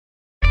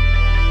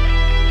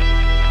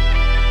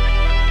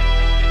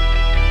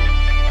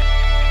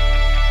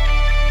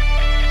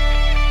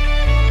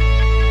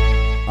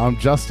I'm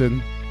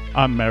Justin.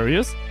 I'm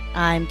Marius.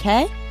 I'm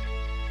Kay.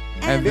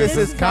 And this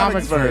is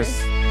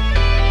ComicsVerse.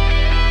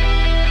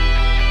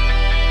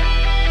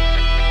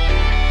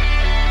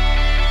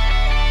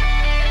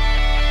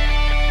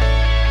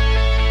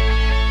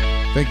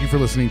 Thank you for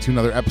listening to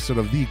another episode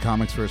of the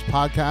ComicsVerse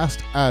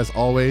podcast. As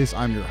always,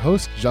 I'm your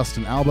host,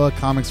 Justin Alba,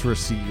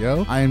 ComicsVerse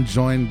CEO. I am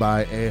joined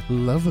by a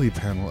lovely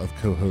panel of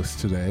co-hosts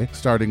today,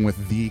 starting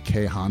with the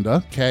Kay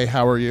Honda. Kay,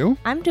 how are you?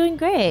 I'm doing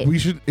great. We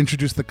should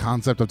introduce the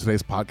concept of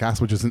today's podcast,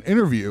 which is an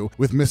interview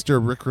with Mr.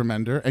 Rick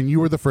Remender, and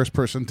you were the first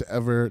person to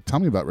ever tell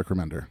me about Rick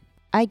Remender.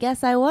 I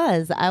guess I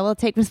was. I will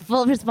take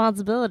full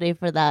responsibility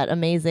for that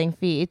amazing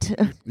feat.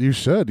 You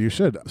should.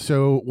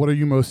 So what are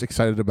you most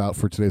excited about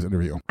for today's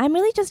interview? I'm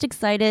really just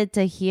excited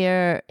to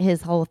hear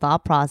his whole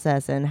thought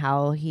process and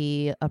how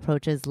he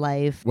approaches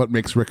life. What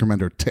makes Rick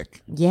Remender tick?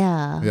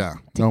 Yeah. Yeah.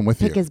 No, I'm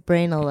with you. Pick his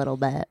brain a little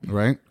bit.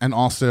 Right. And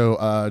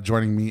also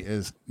joining me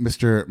is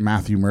Mr.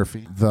 Matthew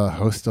Murphy, the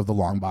host of the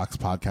Long Box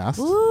podcast.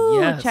 Ooh,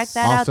 Yes. check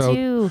that Also, out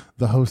too.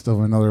 The host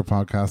of another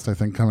podcast, I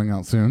think, coming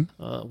out soon.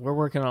 We're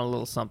working on a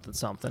little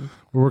something.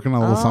 We're working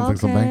on a little Okay.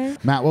 something.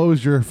 Matt, what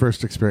was your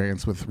first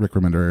experience with Rick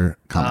Remender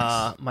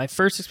comics? My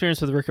first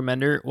experience with Rick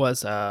Remender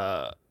was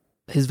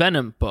his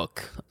Venom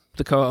book.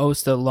 The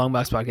co-host of the Long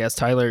Box podcast,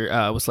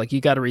 Tyler, was like,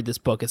 you got to read this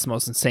book. It's the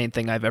most insane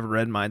thing I've ever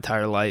read in my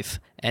entire life.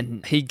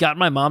 And he got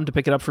my mom to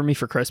pick it up for me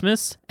for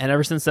Christmas. And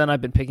ever since then,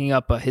 I've been picking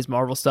up his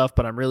Marvel stuff,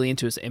 but I'm really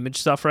into his Image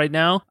stuff right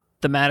now.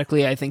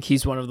 Thematically, I think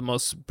he's one of the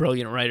most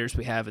brilliant writers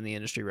we have in the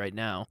industry right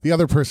now. The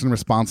other person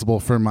responsible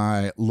for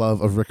my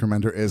love of Rick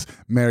Remender is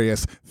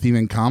Marius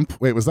Thienenkamp.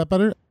 Wait, was that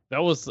better?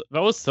 That was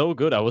so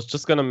good. I was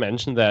just gonna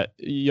mention that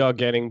you're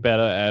getting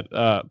better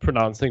at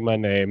pronouncing my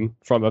name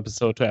from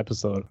episode to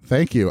episode.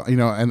 Thank you.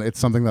 And it's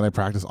something that I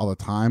practice all the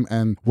time.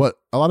 And what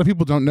a lot of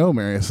people don't know,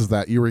 Marius, is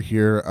that you were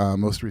here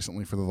most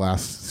recently for the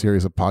last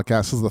series of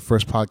podcasts. This is the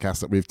first podcast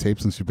that we've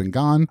taped since you've been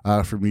gone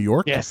from New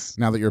York. Yes.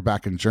 Now that you're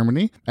back in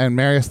Germany. And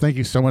Marius, thank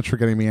you so much for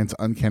getting me into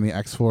Uncanny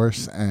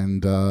X-Force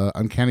and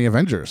Uncanny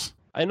Avengers.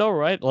 I know,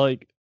 right?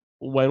 Like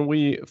when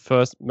we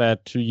first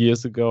met 2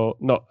 years ago,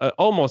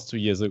 almost 2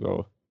 years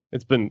ago.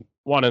 It's been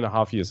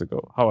 1.5 years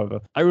ago. However,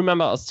 I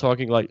remember us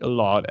talking like a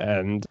lot,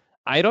 and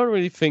I don't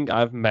really think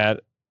I've met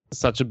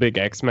such a big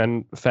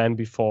X-Men fan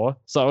before.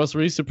 So I was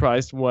really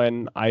surprised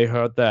when I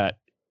heard that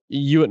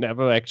you had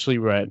never actually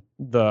read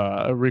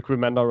the Rick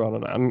Remender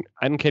run on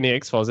Uncanny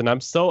X-Force, and I'm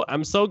so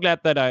glad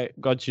that I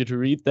got you to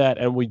read that,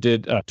 and we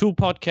did 2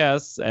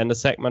 podcasts and a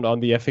segment on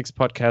the FX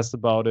podcast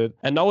about it,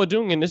 and now we're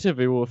doing an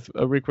interview with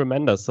Rick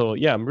Remender. So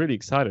yeah, I'm really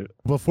excited.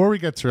 Before we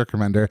get to Rick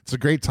Remender, it's a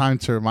great time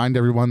to remind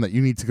everyone that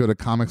you need to go to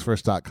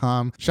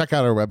comicsverse.com, check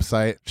out our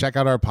website, check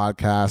out our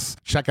podcasts,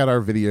 check out our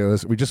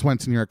videos. We just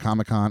went to New York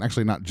Comic Con.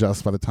 Actually, not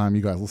just by the time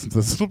you guys listen to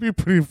this, it'll be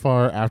pretty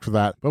far after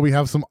that. But we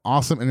have some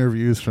awesome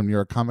interviews from New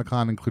York Comic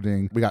Con,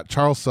 including we got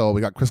Charles Soule,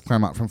 we got Chris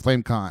Claremont from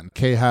FlameCon.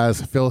 Kay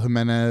has Phil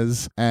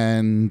Jimenez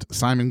and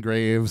Simon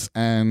Graves,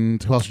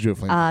 and who else did you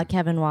do at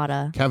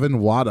FlameCon? Kevin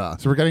Wada.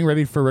 So we're getting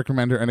ready for Rick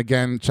Remender, and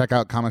again, check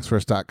out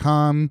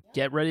comicsverse.com.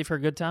 Get ready for a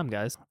good time,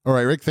 guys. All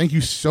right, Rick, thank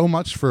you so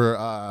much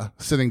for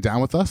sitting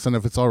down with us, and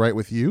if it's all right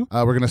with you,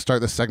 we're going to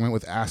start this segment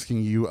with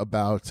asking you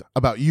about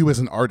you as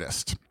an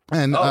artist.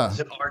 And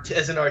as an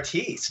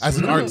artiste. As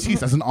an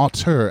artiste, as an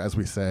auteur, as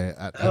we say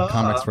at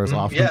ComicsVerse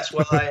often. Yes,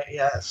 well,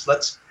 yes.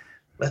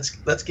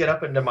 Let's get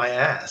up into my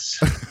ass.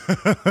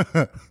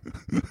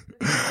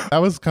 That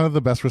was kind of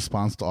the best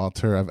response to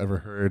auteur I've ever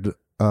heard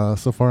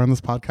so far in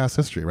this podcast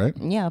history, right?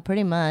 Yeah,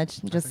 pretty much.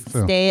 Just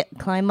so.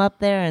 Climb up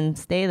there and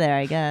stay there,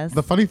 I guess.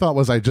 The funny thought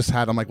was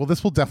I'm like, well,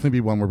 this will definitely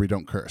be one where we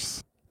don't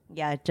curse.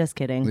 Yeah, just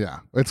kidding. Yeah,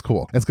 it's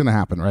cool. It's going to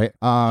happen, right?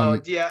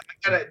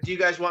 Do you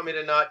guys want me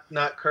to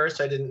not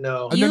curse? I didn't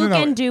know. You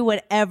can do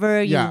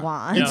whatever you Yeah.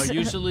 want.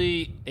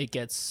 Usually it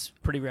gets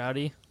pretty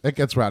rowdy. It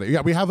gets rowdy.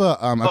 Yeah, we have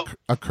a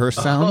curse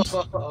sound.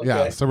 Okay.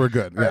 Yeah, so we're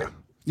good. All Yeah. right.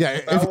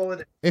 Yeah,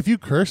 if you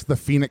curse, the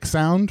Phoenix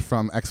sound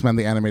from X-Men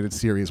the Animated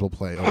Series will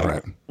play over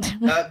it.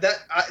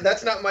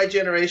 That's not my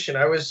generation.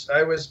 I was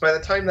by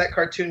the time that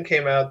cartoon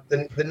came out,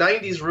 the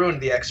 90s ruined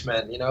the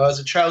X-Men. As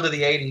a child of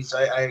the 80s,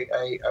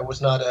 I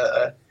was not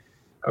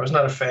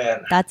a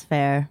fan. That's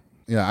fair.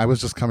 Yeah, I was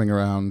just coming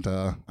around.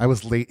 I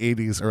was late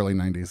 80s, early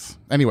 90s.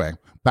 Anyway,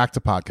 back to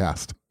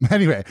podcast.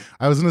 Anyway,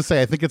 I was going to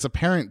say, I think it's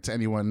apparent to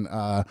anyone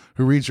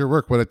who reads your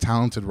work what a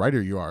talented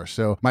writer you are.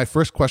 So my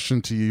first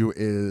question to you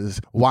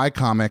is, why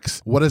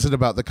comics? What is it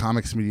about the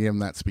comics medium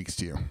that speaks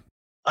to you?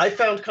 I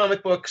found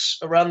comic books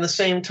around the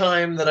same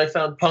time that I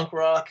found punk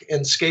rock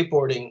and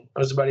skateboarding. I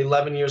was about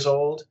 11 years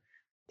old.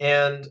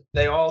 And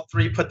they all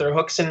three put their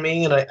hooks in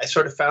me, and I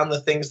sort of found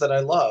the things that I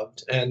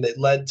loved, and it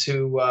led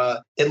to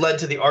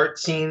the art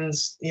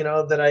scenes,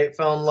 that I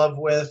fell in love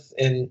with,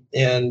 and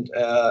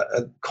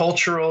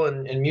cultural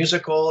and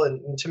musical,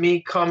 and to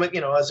me, comic,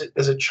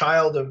 as a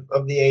child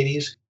of the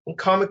 80s,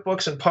 comic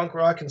books and punk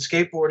rock and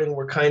skateboarding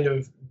were kind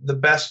of the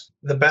best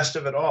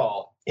of it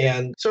all.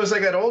 And so as I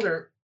got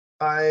older,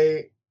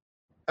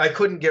 I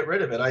couldn't get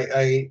rid of it.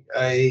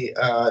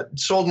 I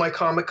sold my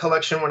comic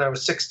collection when I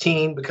was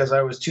 16 because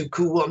I was too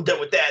cool. I'm done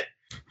with that.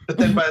 But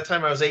then by the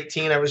time I was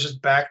 18, I was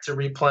just back to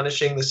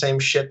replenishing the same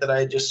shit that I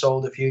had just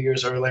sold a few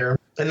years earlier.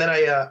 And then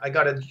I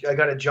got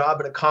a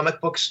job at a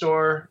comic book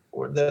store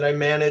that I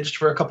managed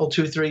for a couple,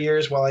 2-3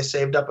 years while I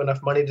saved up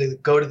enough money to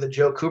go to the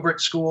Joe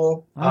Kubert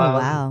School. Oh,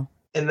 wow.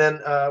 And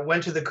then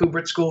went to the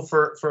Kubert School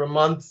for a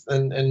month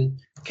and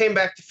came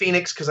back to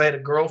Phoenix because I had a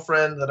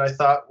girlfriend that I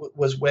thought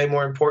was way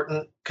more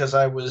important because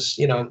I was,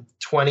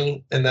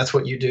 20, and that's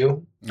what you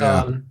do.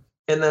 Yeah.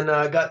 And then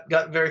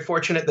got very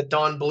fortunate that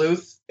Don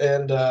Bluth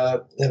and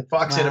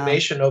Fox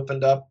Animation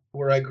opened up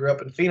where I grew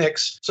up in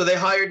Phoenix. So they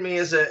hired me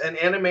as an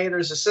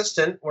animator's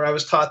assistant where I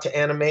was taught to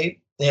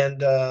animate. And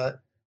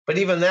but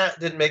even that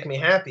didn't make me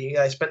happy.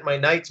 I spent my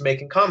nights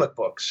making comic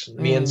books.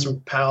 Me and some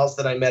pals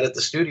that I met at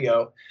the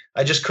studio.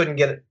 I just couldn't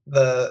get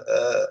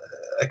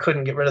I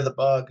couldn't get rid of the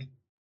bug.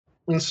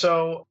 And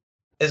so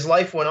as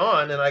life went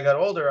on and I got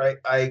older,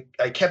 I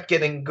kept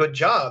getting good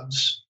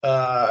jobs.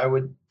 I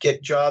would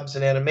get jobs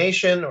in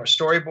animation or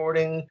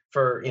storyboarding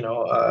for,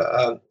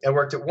 I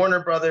worked at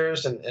Warner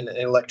Brothers and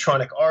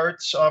Electronic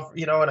Arts,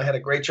 and I had a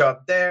great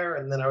job there.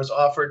 And then I was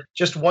offered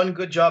just one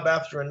good job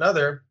after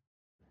another.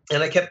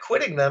 And I kept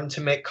quitting them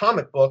to make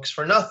comic books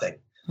for nothing,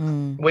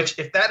 which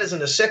if that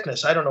isn't a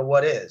sickness, I don't know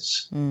what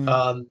is.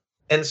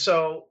 And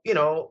so, in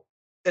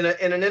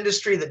an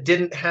industry that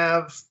didn't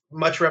have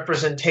much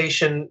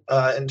representation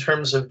in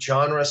terms of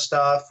genre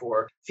stuff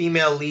or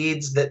female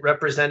leads that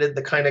represented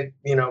the kind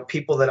of,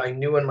 people that I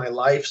knew in my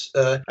life.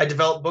 I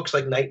developed books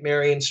like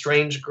Nightmare and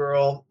Strange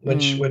Girl,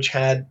 which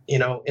had,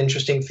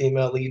 interesting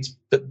female leads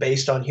but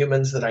based on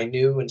humans that I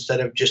knew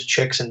instead of just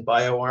chicks in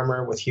bio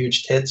armor with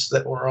huge tits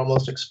that were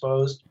almost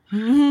exposed.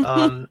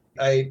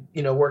 I,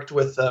 worked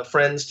with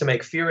friends to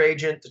make Fear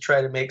Agent to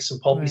try to make some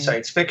pulpy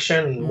science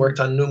fiction and worked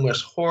on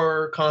numerous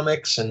horror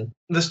comics and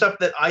the stuff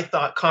that I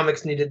thought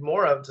comics needed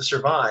more of to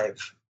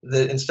survive.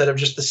 That instead of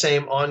just the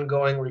same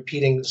ongoing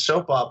repeating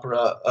soap opera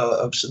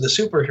of the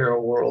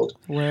superhero world.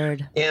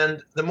 Word.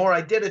 And the more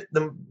I did it,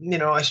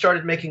 I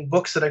started making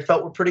books that I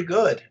felt were pretty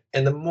good.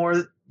 And the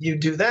more you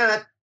do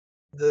that,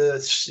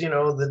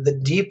 the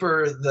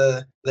deeper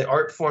the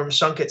art form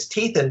sunk its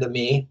teeth into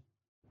me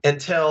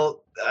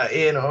until,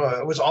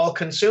 it was all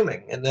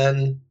consuming. And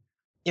then,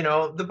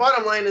 the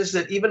bottom line is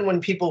that even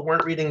when people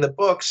weren't reading the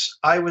books,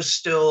 I was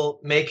still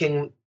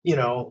making,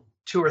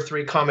 2 or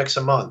 3 comics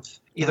a month.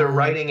 Either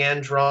writing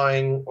and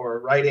drawing or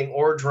writing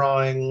or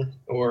drawing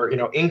or,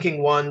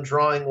 inking one,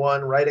 drawing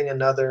one, writing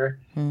another.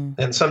 And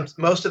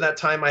most of that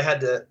time I had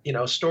to,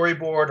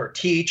 storyboard or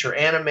teach or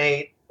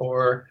animate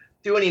or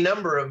do any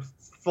number of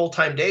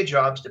full-time day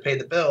jobs to pay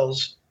the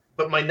bills.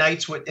 But my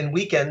nights and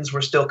weekends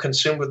were still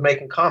consumed with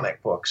making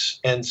comic books.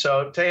 And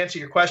so to answer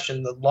your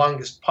question, the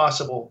longest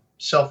possible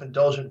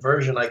self-indulgent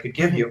version I could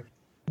give you,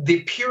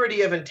 the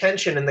purity of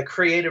intention and the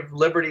creative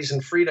liberties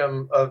and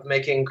freedom of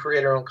making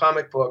creator-owned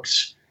comic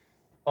books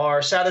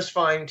are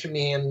satisfying to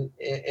me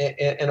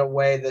in a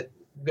way that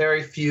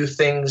very few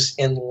things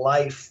in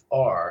life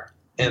are.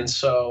 And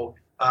so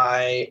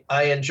I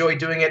enjoy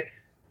doing it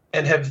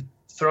and have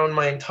thrown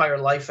my entire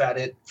life at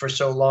it for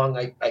so long,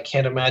 I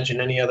can't imagine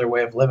any other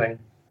way of living.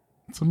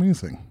 It's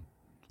amazing.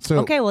 So,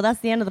 okay, well,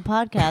 that's the end of the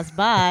podcast.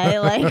 Bye.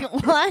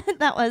 What?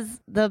 That was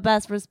the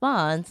best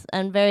response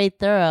and very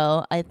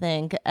thorough, I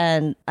think.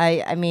 And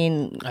I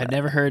mean, I've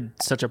never heard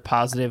such a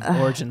positive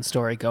origin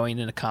story going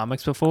into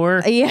comics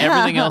before. Yeah.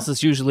 Everything else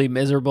is usually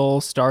miserable,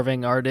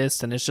 starving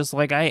artist, and it's just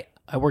like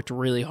I worked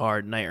really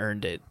hard and I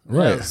earned it.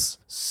 Right. It was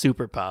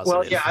super positive.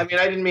 Well, yeah, I mean,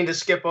 I didn't mean to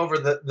skip over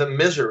the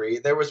misery.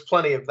 There was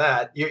plenty of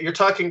that. You're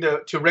talking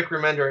to Rick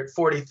Remender at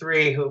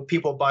 43, who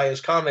people buy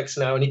his comics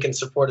now, and he can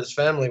support his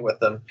family with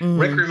them.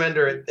 Rick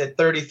Remender at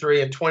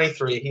 33 and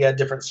 23, he had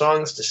different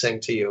songs to sing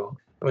to you.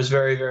 It was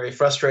very, very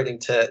frustrating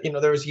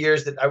there was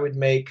years that I would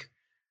make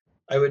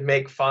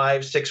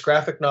 5-6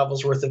 graphic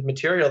novels worth of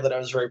material that I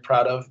was very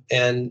proud of,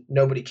 and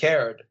nobody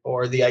cared.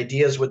 Or the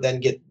ideas would then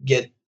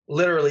get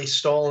literally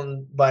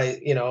stolen by,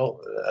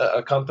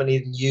 a company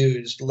and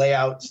used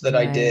layouts that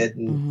I did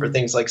for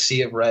things like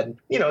Sea of Red.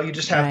 You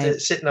just have to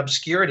sit in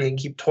obscurity and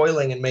keep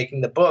toiling and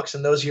making the books.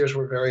 And those years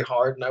were very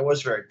hard and I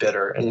was very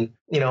bitter. And,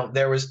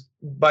 there was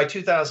by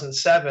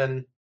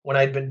 2007, when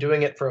I'd been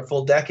doing it for a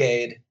full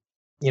decade,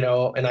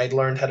 and I'd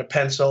learned how to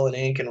pencil and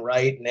ink and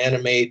write and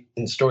animate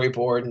and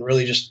storyboard and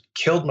really just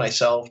killed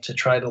myself to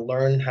try to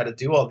learn how to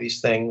do all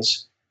these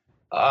things.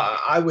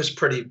 I was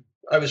pretty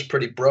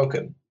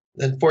broken.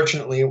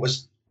 Unfortunately, it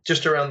was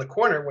just around the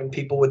corner when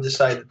people would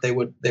decide that they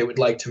would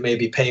like to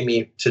maybe pay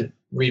me to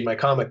read my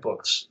comic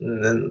books.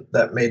 And then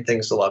that made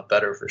things a lot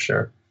better for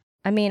sure.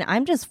 I mean,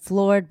 I'm just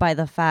floored by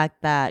the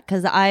fact that,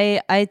 because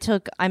I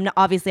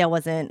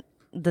wasn't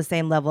the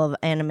same level of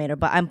animator,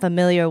 but I'm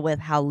familiar with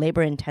how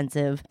labor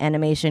intensive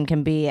animation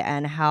can be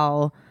and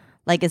how,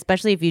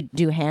 especially if you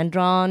do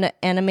hand-drawn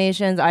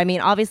animations. I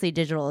mean, obviously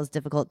digital is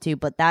difficult too,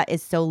 but that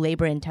is so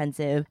labor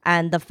intensive.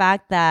 And the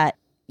fact that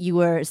you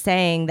were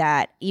saying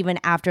that even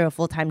after a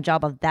full-time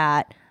job of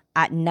that,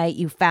 at night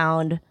you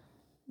found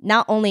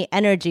not only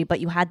energy,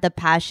 but you had the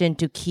passion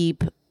to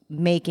keep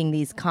making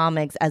these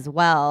comics as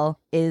well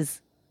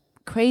is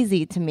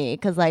crazy to me.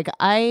 Because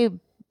I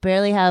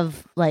barely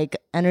have like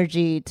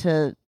energy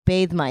to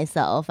bathe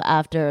myself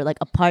after like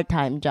a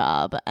part-time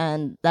job,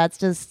 and that's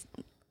just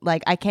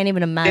like I can't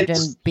even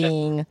imagine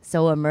being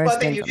so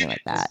immersed in something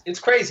like that. It's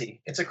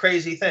crazy. It's a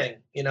crazy thing,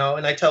 you know.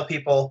 And I tell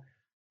people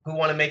who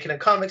want to make it in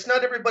comics,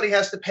 not everybody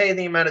has to pay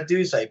the amount of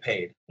dues I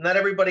paid. Not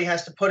everybody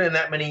has to put in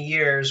that many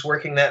years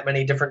working that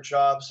many different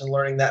jobs and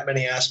learning that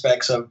many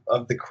aspects of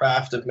the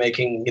craft of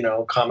making, you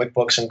know, comic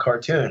books and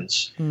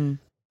cartoons.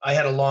 I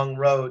had a long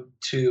road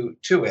to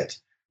it,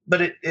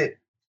 but it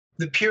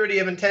the purity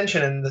of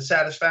intention and the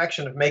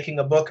satisfaction of making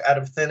a book out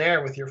of thin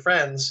air with your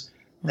friends,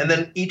 and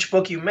then each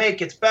book you make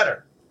gets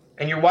better,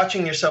 and you're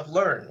watching yourself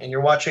learn, and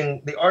you're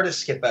watching the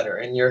artists get better,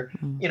 and you're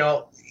you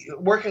know,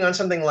 working on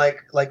something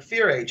like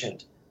Fear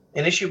Agent,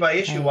 and issue by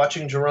issue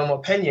watching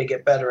Jerome Pena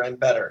get better and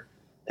better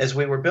as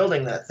we were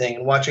building that thing,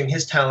 and watching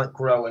his talent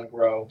grow and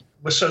grow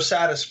was so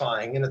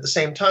satisfying. And at the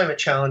same time, it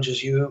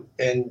challenges you,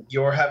 and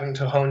you're having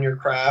to hone your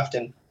craft,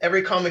 and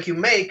every comic you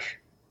make,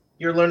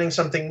 you're learning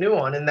something new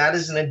on, and that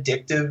is an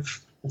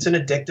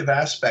addictive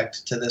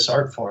aspect to this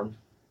art form.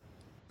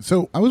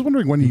 So I was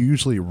wondering when you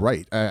usually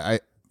write. I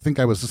think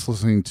I was just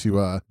listening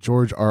to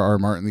George R.R.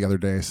 Martin the other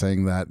day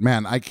saying that,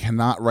 man, I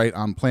cannot write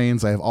on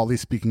planes. I have all these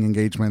speaking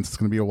engagements. It's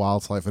going to be a while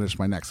till I finish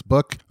my next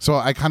book. So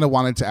I kind of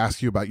wanted to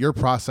ask you about your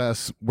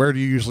process. Where do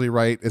you usually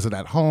write? Is it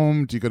at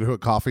home? Do you go to a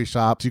coffee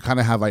shop? Do you kind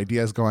of have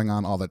ideas going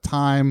on all the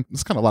time?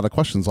 It's kind of a lot of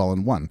questions all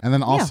in one. And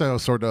then also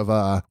sort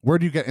of where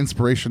do you get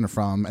inspiration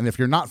from? And if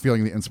you're not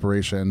feeling the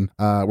inspiration,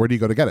 where do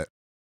you go to get it?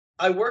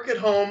 I work at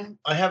home.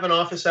 I have an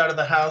office out of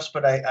the house,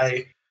 but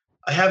I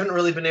haven't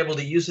really been able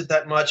to use it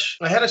that much.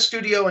 I had a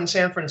studio in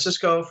San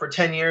Francisco for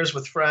 10 years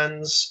with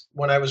friends.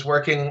 When I was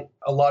working,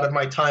 a lot of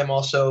my time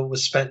also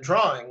was spent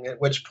drawing, at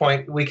which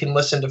point we can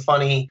listen to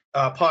funny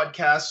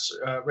podcasts,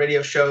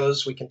 radio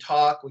shows, we can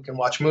talk, we can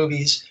watch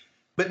movies.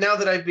 But now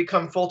that I've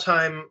become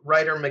full-time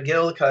writer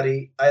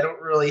McGillicuddy, I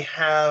don't really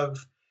have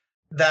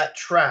that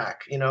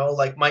track, you know,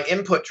 like my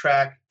input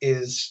track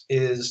is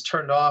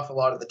turned off a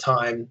lot of the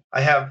time.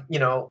 I have, you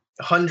know,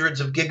 hundreds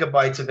of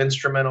gigabytes of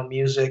instrumental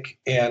music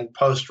and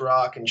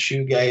post-rock and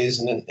shoegaze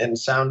and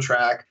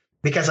soundtrack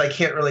because I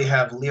can't really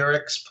have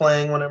lyrics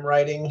playing when I'm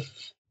writing.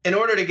 In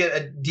order to get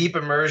a deep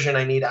immersion,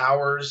 I need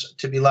hours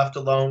to be left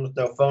alone with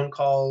no phone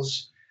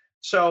calls.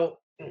 So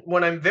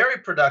when I'm very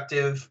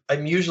productive,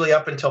 I'm usually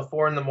up until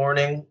 4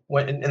 a.m.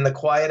 when in the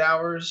quiet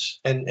hours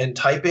and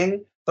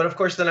typing. But of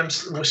course, then I'm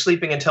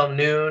sleeping until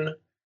noon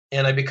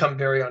and I become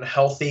very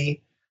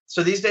unhealthy.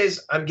 So these days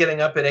I'm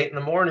getting up at 8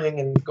 a.m.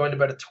 and going to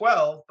bed at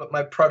 12, but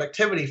my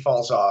productivity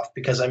falls off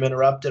because I'm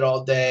interrupted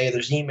all day.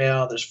 There's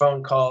email, there's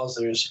phone calls,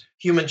 there's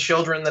human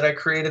children that I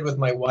created with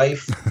my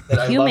wife that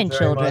I love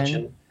very much.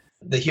 And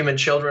the human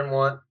children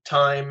want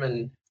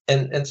time.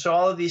 And so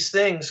all of these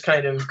things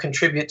kind of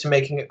contribute to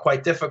making it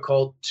quite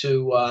difficult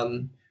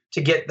to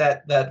get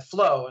that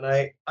flow. And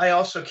I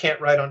also can't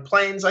write on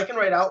planes. I can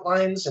write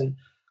outlines, and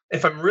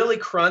if I'm really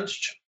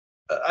crunched,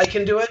 I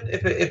can do it.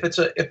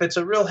 If it's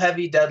a real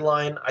heavy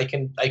deadline, I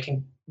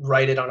can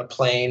write it on a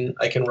plane.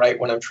 I can write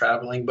when I'm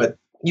traveling, but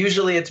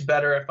usually it's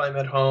better if I'm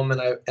at home and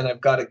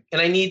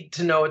I need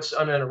to know it's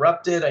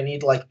uninterrupted. I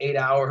need like 8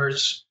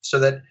 hours so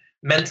that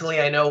mentally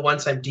I know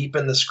once I'm deep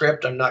in the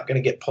script, I'm not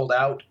going to get pulled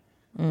out.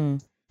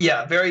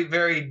 Yeah, very,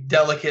 very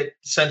delicate,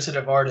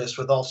 sensitive artist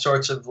with all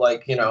sorts of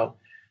like, you know,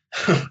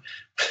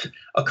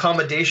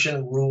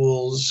 accommodation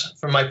rules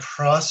for my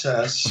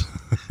process.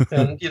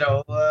 And, you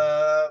know,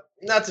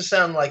 not to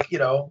sound like, you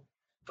know,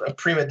 a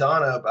prima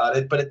donna about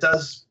it, but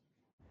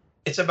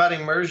it's about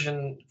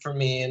immersion for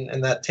me,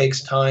 and that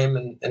takes time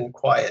and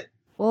quiet.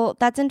 Well,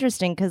 that's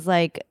interesting because,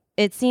 like,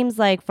 it seems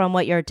like from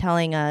what you're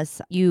telling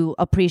us, you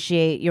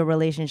appreciate your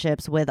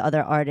relationships with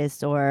other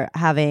artists or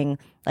having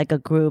like a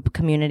group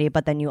community,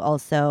 but then you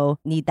also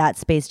need that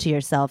space to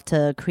yourself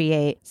to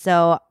create.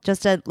 So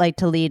just to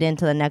lead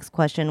into the next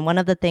question, one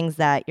of the things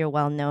that you're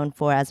well known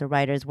for as a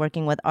writer is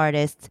working with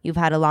artists you've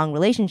had a long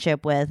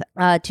relationship with.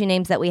 2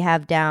 names that we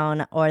have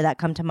down or that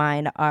come to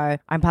mind are,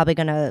 I'm probably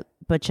going to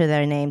butcher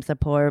their names, the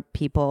poor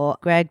people,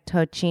 Greg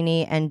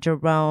Tocchini and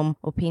Jerome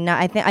Opina.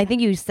 I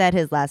think you said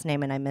his last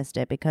name and I missed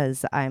it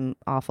because I'm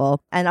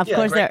awful. And of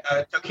course,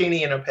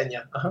 Tocchini and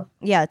Opina.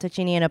 Yeah,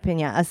 Tocchini and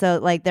Opina. So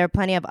like there are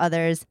plenty of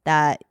others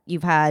that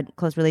you've had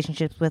close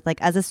relationships with.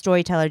 Like as a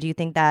storyteller, do you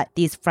think that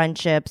these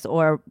friendships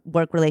or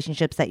work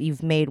relationships that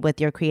you've made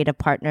with your creative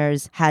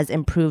partners has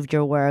improved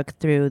your work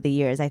through the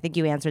years? I think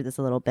you answered this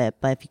a little bit,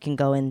 but if you can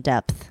go in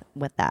depth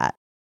with that.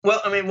 Well,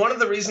 I mean, one of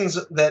the reasons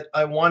that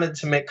I wanted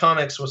to make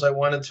comics was I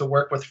wanted to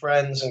work with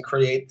friends and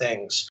create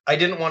things. I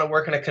didn't want to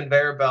work in a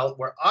conveyor belt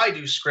where I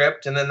do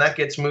script and then that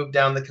gets moved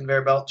down the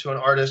conveyor belt to an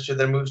artist, who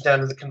then moves down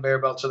to the conveyor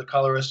belt to the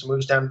colorist,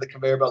 moves down to the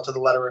conveyor belt to the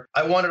letterer.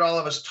 I wanted all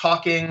of us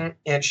talking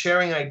and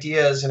sharing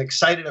ideas and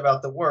excited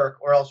about the work,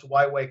 or else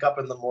why wake up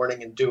in the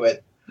morning and do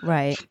it?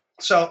 Right.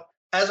 So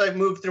as I've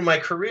moved through my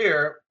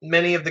career,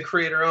 many of the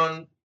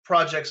creator-owned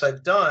projects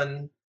I've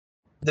done,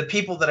 the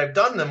people that I've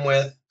done them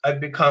with, I've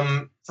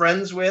become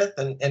friends with,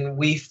 and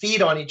we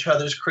feed on each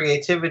other's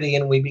creativity,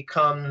 and we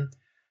become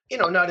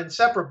not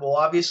inseparable.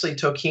 Obviously,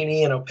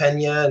 Tokini and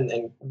Opeña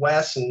and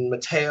Wes and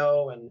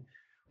Mateo and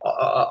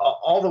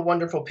all the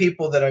wonderful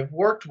people that I've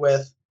worked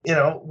with,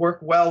 work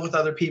well with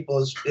other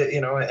people.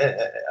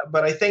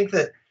 But I think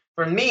that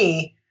for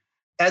me,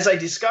 as I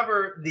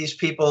discover these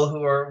people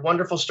who are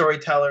wonderful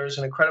storytellers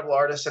and incredible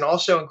artists, and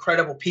also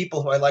incredible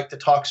people who I like to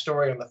talk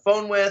story on the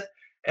phone with,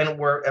 and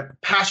we're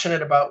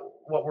passionate about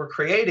what we're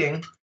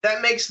creating,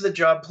 that makes the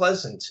job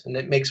pleasant and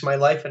it makes my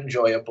life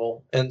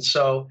enjoyable. And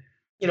so,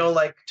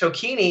 like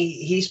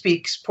Tokini, he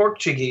speaks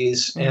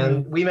Portuguese,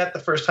 and we met the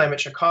first time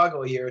at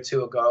Chicago a year or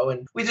two ago,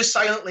 and we just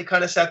silently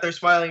kind of sat there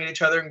smiling at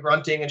each other and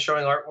grunting and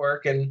showing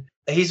artwork. And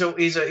he's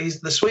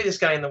the sweetest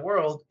guy in the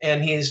world,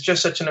 and he's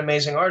just such an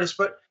amazing artist.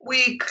 But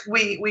we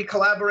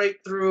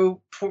collaborate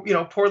through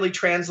poorly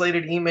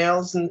translated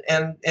emails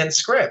and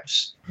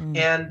scripts,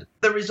 and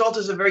the result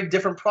is a very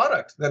different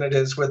product than it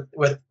is with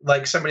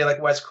like somebody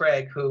like Wes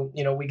Craig, who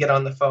we get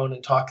on the phone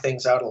and talk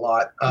things out a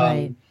lot.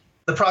 Right.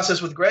 The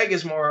process with Greg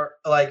is more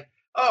like,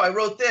 oh, I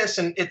wrote this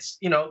and it's,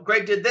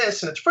 Greg did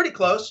this and it's pretty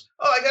close.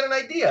 Oh, I got an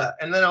idea.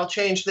 And then I'll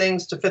change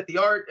things to fit the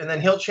art, and then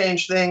he'll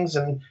change things.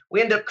 And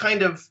we end up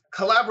kind of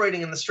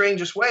collaborating in the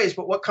strangest ways.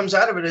 But what comes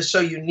out of it is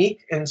so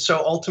unique and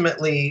so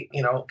ultimately,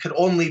 could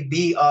only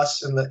be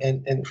us in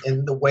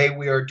the way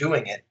we are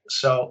doing it.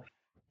 So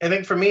I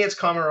think for me, it's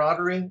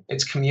camaraderie,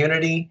 it's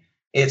community.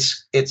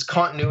 It's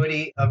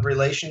continuity of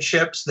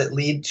relationships that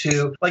lead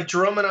to, like,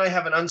 Jerome and I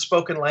have an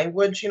unspoken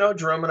language.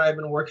 Jerome and I have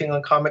been working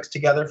on comics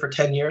together for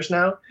 10 years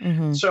now.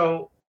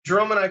 So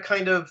Jerome and I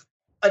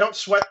I don't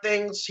sweat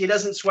things. He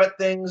doesn't sweat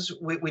things.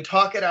 We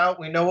talk it out.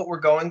 We know what we're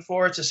going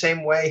for. It's the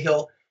same way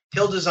he'll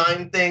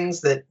design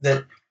things that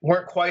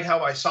weren't quite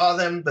how I saw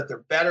them, but they're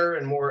better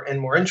and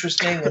more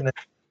interesting. And then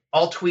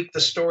I'll tweak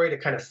the story to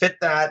kind of fit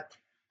that.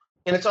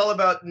 And it's all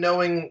about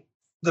knowing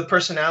the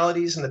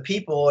personalities and the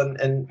people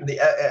and the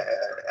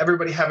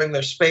everybody having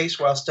their space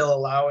while still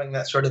allowing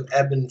that sort of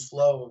ebb and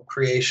flow of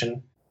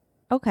creation.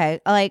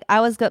 Okay. Like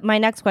my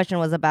next question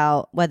was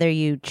about whether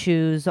you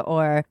choose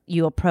or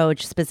you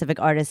approach specific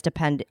artists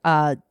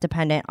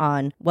dependent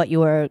on what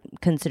you were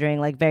considering,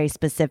 like very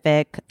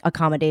specific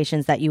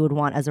accommodations that you would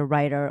want as a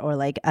writer or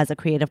like as a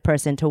creative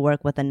person to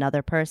work with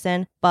another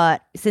person.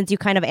 But since you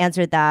kind of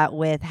answered that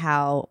with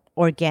how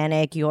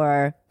organic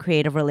your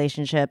creative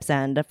relationships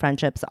and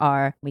friendships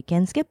are, we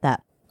can skip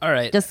that. All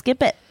right. Just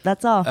skip it.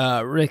 That's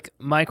all. Rick,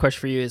 my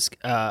question for you is,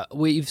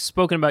 we've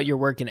spoken about your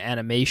work in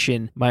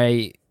animation.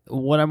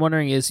 What I'm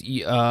wondering is,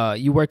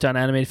 you worked on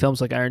animated films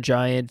like Iron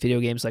Giant, video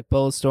games like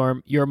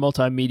Bulletstorm. You're a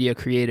multimedia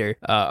creator.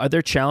 Are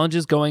there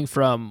challenges going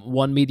from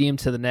one medium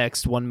to the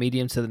next?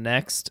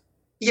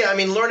 Yeah, I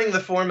mean, learning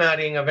the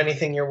formatting of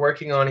anything you're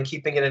working on and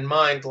keeping it in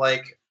mind,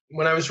 like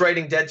when I was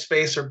writing Dead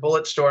Space or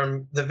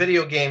Bulletstorm, the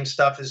video game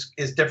stuff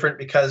is different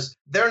because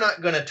they're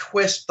not going to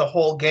twist the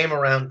whole game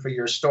around for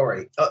your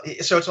story.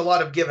 So it's a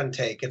lot of give and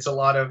take. It's a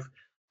lot of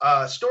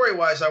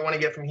story-wise, I want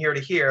to get from here to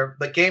here,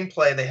 but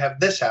gameplay, they have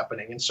this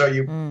happening. And so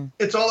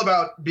it's all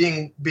about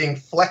being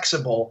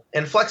flexible.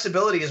 And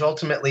flexibility is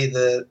ultimately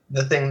the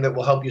thing that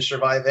will help you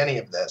survive any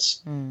of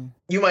this.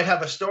 You might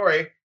have a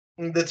story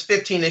that's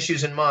 15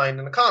 issues in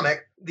mind in a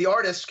comic. The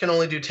artist can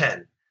only do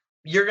 10.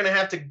 You're going to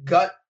have to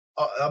gut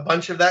a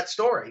bunch of that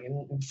story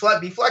and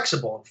be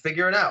flexible and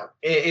figure it out.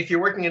 If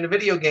you're working in a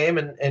video game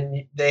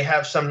and they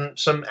have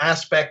some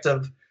aspect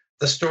of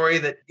the story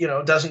that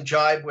doesn't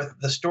jibe with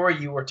the story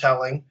you were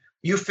telling,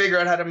 you figure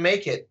out how to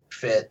make it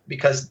fit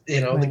because the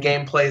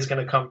gameplay is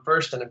going to come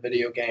first in a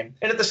video game.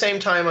 And at the same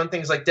time, on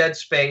things like Dead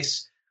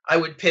Space, I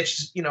would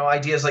pitch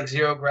ideas like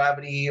zero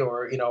gravity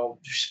or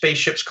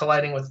spaceships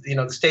colliding with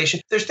the station.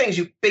 There's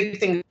big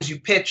things you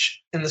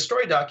pitch in the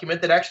story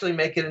document that actually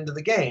make it into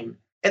the game.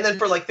 And then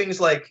for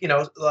things like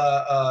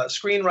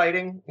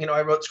screenwriting,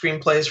 I wrote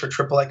screenplays for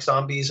Triple X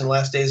Zombies and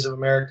Last Days of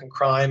American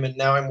Crime, and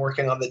now I'm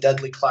working on the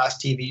Deadly Class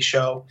TV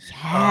show,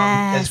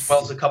 as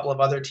well as a couple of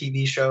other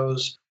TV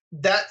shows.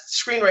 That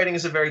screenwriting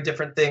is a very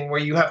different thing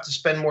where you have to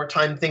spend more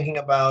time thinking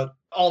about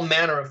all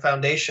manner of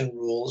foundation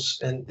rules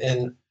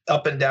and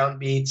up and down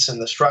beats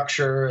and the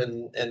structure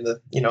and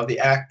the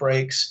act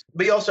breaks.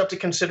 But you also have to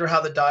consider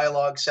how the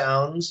dialogue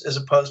sounds as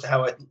opposed to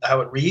how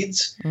it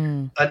reads.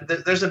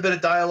 There's a bit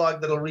of dialogue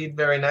that'll read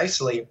very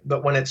nicely,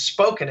 but when it's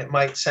spoken, it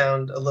might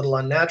sound a little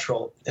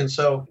unnatural. And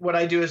so what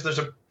I do is there's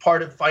a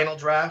part of final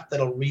draft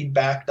that'll read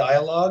back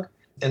dialogue.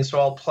 And so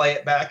I'll play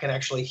it back and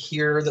actually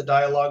hear the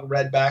dialogue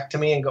read back to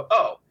me and go,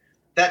 oh,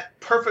 that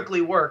perfectly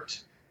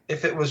worked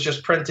if it was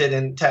just printed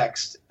in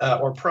text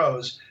or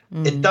prose.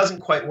 It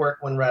doesn't quite work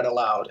when read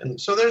aloud. And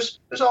so there's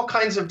all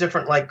kinds of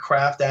different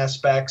craft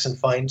aspects and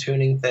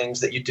fine-tuning things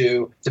that you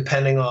do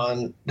depending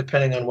on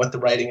what the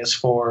writing is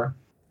for.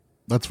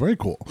 That's very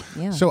cool.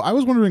 Yeah. So I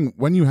was wondering,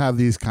 when you have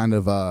these kind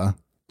of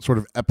sort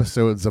of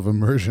episodes of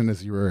immersion,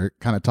 as you were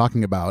kind of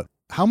talking about,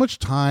 how much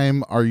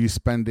time are you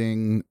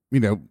spending,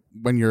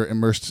 when you're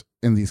immersed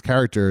in these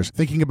characters,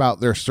 thinking about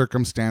their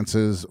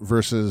circumstances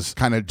versus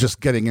kind of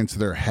just getting into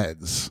their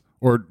heads?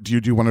 Or do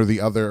you do one or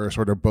the other or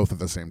sort of both at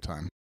the same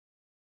time?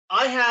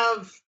 I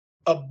have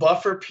a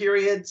buffer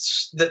period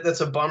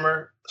that's a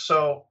bummer.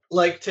 So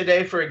like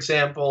today, for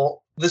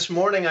example, this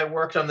morning I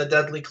worked on the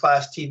Deadly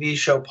Class TV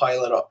show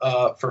pilot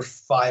for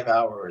 5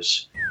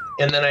 hours.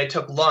 And then I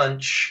took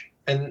lunch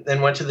and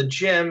then went to the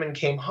gym and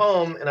came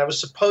home. And I was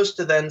supposed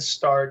to then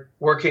start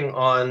working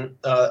on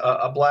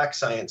a Black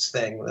Science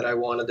thing that I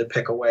wanted to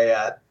pick away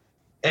at.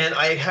 And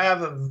I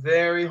have a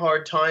very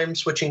hard time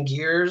switching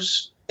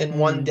gears in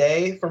one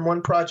day from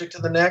one project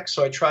to the next.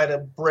 So I try to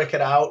break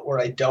it out where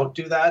I don't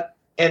do that.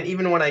 And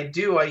even when I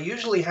do, I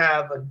usually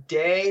have a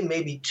day,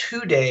 maybe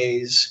 2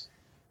 days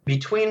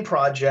between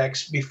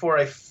projects before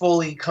I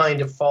fully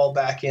kind of fall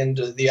back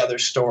into the other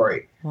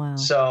story. Wow.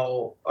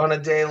 So on a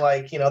day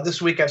like,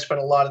 this week I've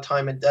spent a lot of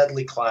time in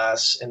Deadly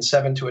Class and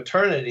 7 to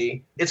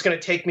Eternity. It's going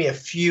to take me a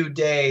few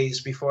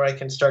days before I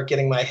can start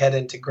getting my head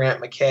into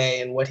Grant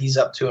McKay and what he's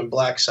up to in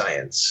Black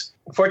Science.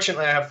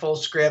 Fortunately, I have full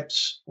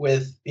scripts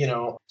with,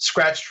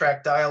 scratch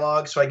track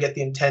dialogue, so I get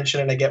the intention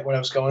and I get what I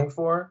was going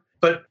for.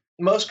 But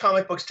most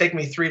comic books take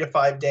me 3 to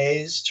 5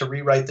 days to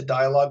rewrite the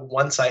dialogue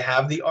once I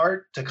have the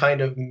art to kind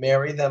of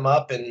marry them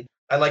up. And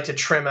I like to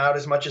trim out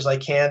as much as I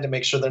can to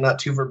make sure they're not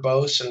too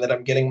verbose and that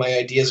I'm getting my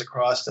ideas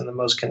across in the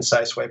most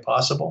concise way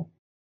possible.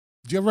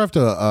 Do you ever have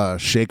to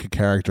shake a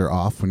character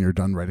off when you're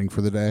done writing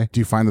for the day? Do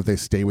you find that they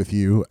stay with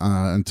you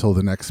until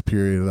the next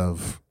period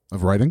of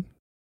writing?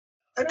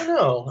 I don't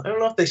know. I don't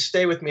know if they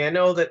stay with me. I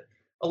know that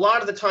a lot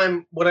of the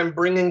time what I'm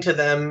bringing to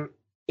them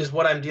is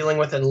what I'm dealing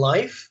with in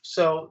life.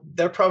 So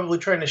they're probably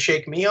trying to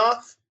shake me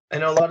off. I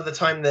know a lot of the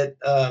time that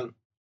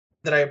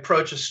that I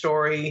approach a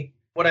story,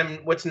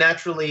 what's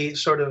naturally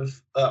sort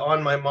of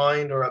on my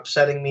mind or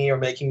upsetting me or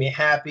making me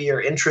happy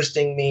or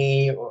interesting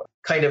me or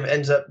kind of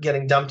ends up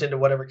getting dumped into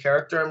whatever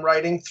character I'm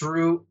writing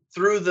through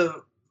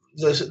the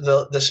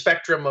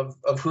spectrum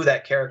of who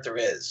that character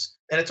is.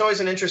 And it's always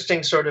an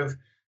interesting sort of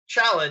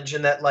challenge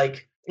in that,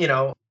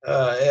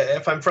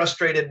 if I'm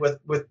frustrated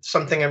with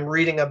something I'm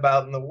reading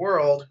about in the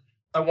world,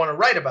 I want to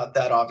write about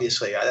that,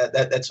 obviously.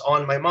 That's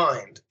on my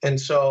mind. And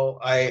so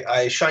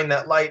I shine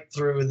that light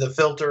through the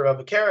filter of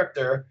a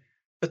character,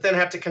 but then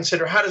have to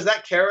consider, how does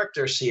that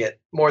character see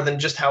it more than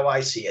just how I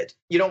see it?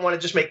 You don't want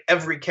to just make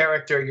every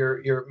character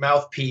your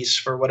mouthpiece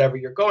for whatever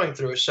you're going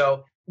through.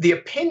 So the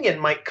opinion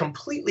might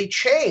completely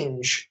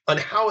change on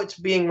how it's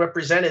being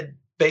represented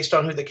based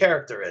on who the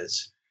character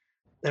is.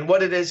 And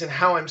what it is and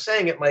how I'm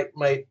saying it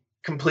might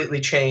completely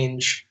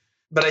change,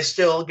 but I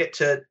still get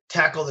to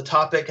tackle the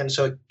topic, and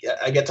so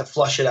I get to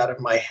flush it out of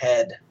my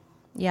head.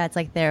 Yeah, it's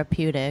like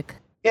therapeutic.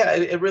 Yeah,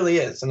 it really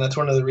is, and that's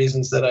one of the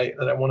reasons that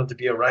I wanted to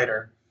be a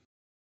writer.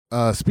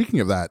 Speaking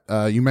of that,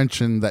 you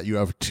mentioned that you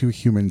have 2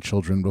 human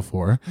children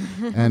before,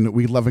 and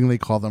we lovingly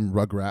call them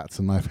Rugrats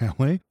in my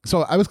family.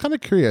 So I was kind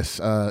of curious,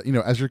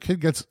 as your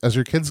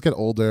kids get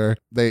older,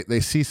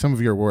 they see some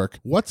of your work.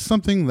 What's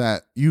something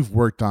that you've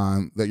worked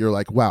on that you're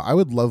like, wow, I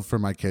would love for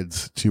my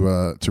kids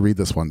to read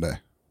this one day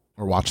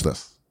or watch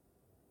this?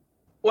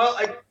 Well,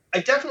 I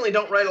definitely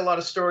don't write a lot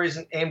of stories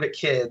aimed at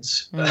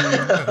kids.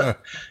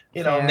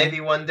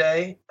 Maybe one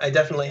day. I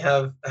definitely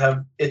have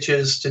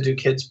itches to do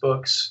kids'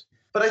 books.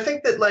 But I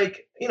think that,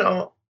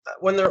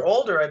 when they're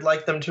older, I'd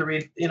like them to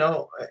read,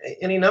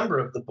 any number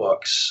of the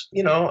books.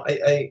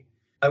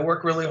 I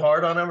work really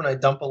hard on them, and I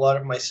dump a lot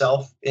of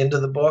myself into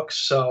the books.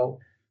 So,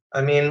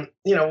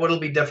 what'll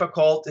be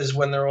difficult is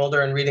when they're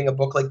older and reading a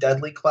book like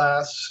Deadly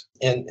Class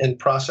and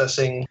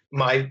processing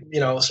my,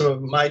 some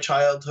of my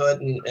childhood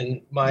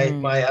and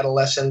my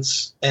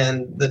adolescence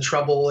and the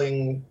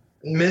troubling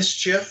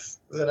mischief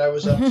that I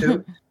was up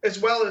to,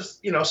 as well as,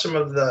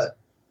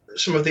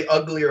 some of the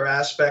uglier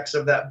aspects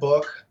of that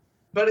book.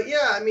 But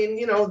yeah,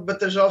 but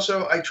there's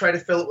also, I try to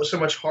fill it with so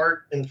much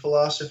heart and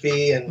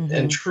philosophy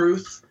and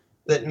truth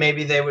that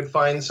maybe they would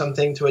find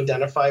something to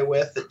identify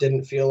with that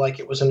didn't feel like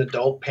it was an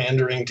adult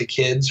pandering to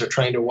kids or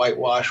trying to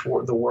whitewash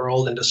the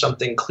world into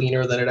something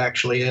cleaner than it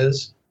actually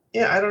is.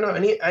 Yeah, I don't know.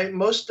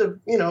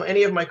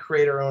 Any of my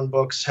creator-owned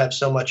books have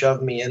so much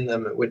of me in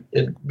them.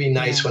 It'd be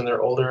nice when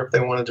they're older if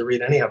they wanted to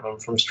read any of them,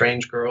 from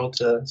Strange Girl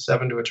to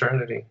 7 to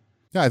Eternity.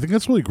 Yeah, I think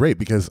that's really great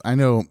because I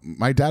know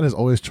my dad is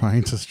always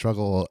trying to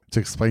struggle to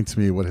explain to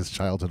me what his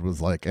childhood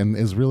was like and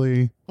is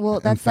really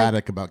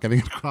emphatic about getting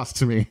it across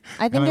to me.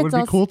 I think it would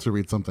be cool to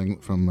read something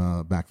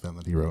from back then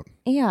that he wrote.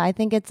 Yeah, I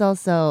think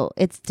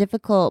it's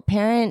difficult.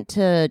 Parent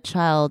to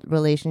child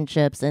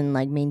relationships and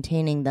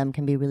maintaining them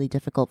can be really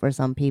difficult for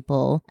some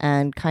people,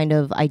 and kind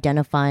of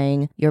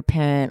identifying your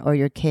parent or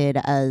your kid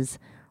as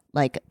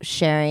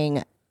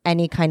sharing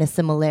any kind of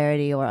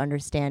similarity or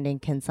understanding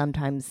can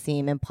sometimes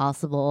seem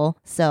impossible.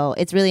 So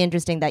it's really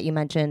interesting that you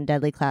mentioned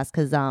Deadly Class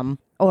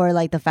or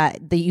the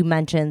fact that you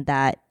mentioned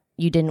that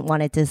you didn't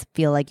want it to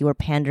feel like you were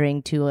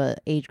pandering to a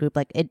age group.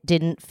 It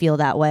didn't feel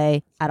that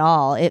way at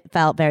all. It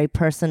felt very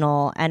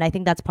personal. And I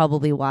think that's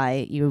probably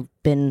why you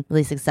been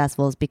really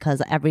successful is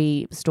because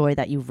every story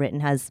that you've written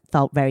has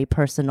felt very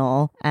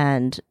personal,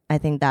 and I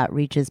think that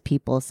reaches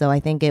people. So I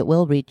think it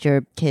will reach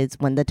your kids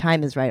when the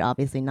time is right.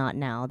 Obviously not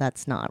now.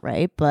 That's not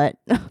right. But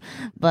No,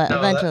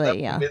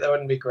 eventually, that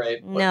wouldn't be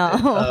great.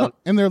 No.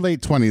 In their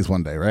late 20s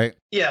one day, right?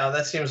 Yeah,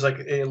 that seems like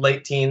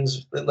late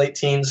teens. Late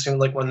teens seem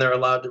like when they're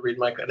allowed to read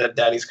my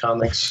daddy's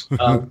comics.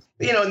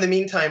 In the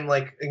meantime,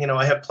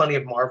 I have plenty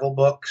of Marvel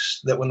books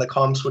that when the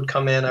comics would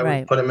come in, I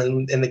would put them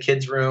in the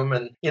kids' room.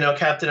 And,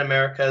 Captain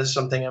America is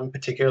something I'm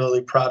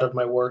particularly proud of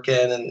my work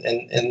in.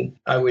 And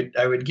I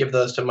would give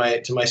those to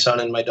my son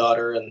and my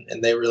daughter,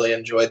 and they really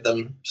enjoyed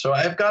them. So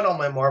I've got all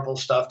my Marvel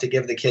stuff to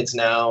give the kids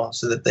now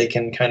so that they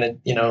can kind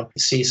of,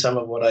 see some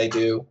of what I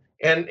do.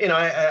 And,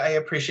 I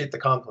appreciate the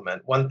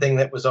compliment. One thing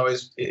that was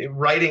always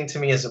writing to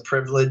me is a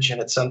privilege, and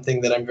it's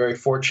something that I'm very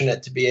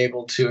fortunate to be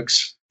able to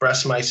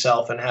express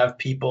myself and have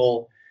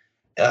people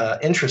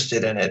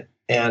interested in it.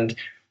 And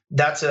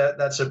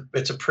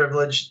it's a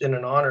privilege and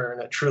an honor,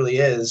 and it truly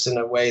is, in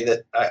a way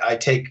that I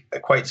take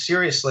quite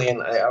seriously.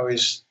 And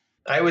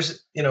I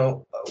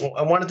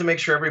wanted to make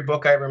sure every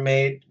book I ever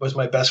made was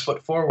my best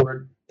foot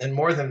forward. And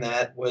more than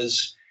that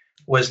was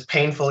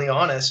painfully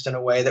honest in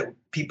a way that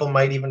people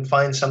might even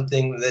find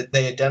something that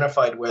they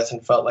identified with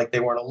and felt like they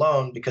weren't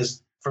alone.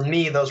 Because for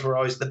me, those were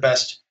always the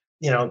best,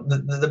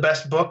 the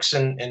best books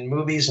and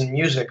movies and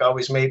music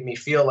always made me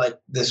feel like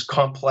this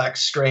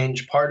complex,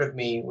 strange part of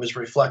me was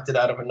reflected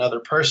out of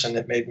another person.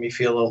 It made me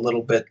feel a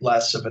little bit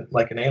less of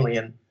like an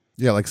alien.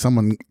 Yeah, like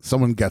someone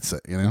gets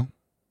it,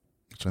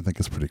 which I think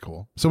is pretty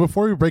cool. So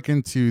before we break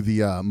into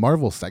the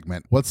Marvel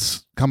segment,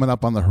 what's coming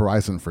up on the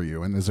horizon for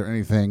you? And is there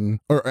anything,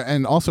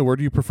 and also where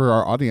do you prefer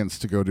our audience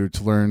to go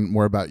to learn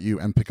more about you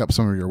and pick up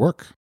some of your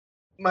work?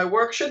 My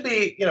work should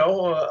be,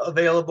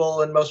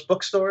 available in most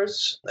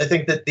bookstores. I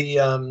think that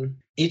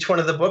each one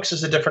of the books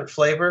is a different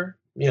flavor.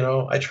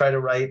 I try to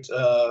write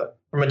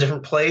from a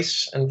different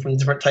place and from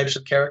different types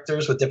of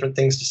characters with different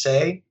things to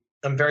say.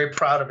 I'm very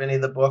proud of any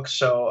of the books,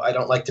 so I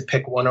don't like to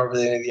pick one over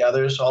any of the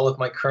others. All of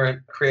my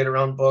current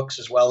creator-owned books,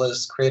 as well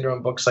as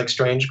creator-owned books like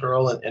Strange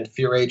Girl and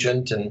Fear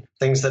Agent and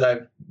things that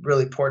I've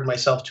really poured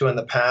myself to in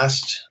the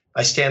past,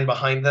 I stand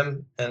behind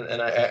them,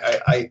 and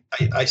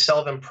I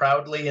sell them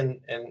proudly and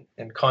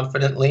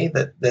confidently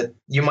that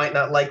you might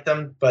not like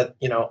them, but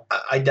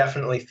I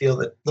definitely feel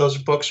that those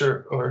books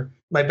are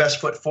my best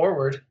foot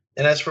forward.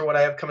 And as for what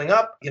I have coming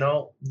up,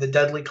 the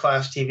Deadly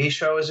Class TV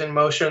show is in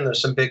motion.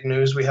 There's some big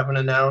news we haven't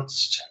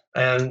announced,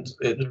 and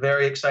it's a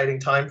very exciting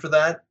time for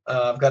that.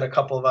 I've got a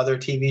couple of other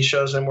TV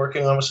shows I'm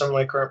working on with some of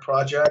my current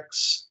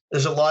projects.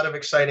 There's a lot of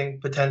exciting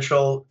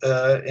potential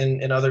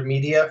in other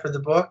media for the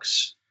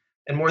books.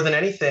 And more than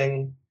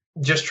anything,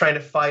 just trying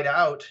to fight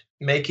out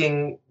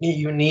making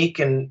unique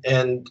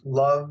and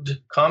loved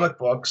comic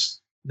books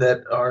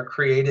that are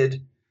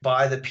created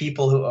by the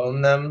people who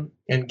own them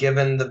and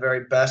given the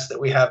very best that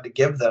we have to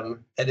give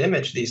them at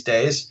Image these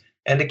days,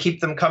 and to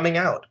keep them coming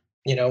out.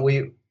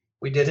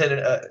 We did hit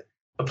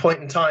a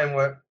point in time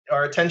where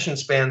our attention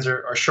spans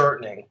are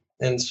shortening.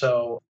 And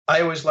so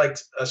I always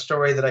liked a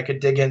story that I could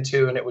dig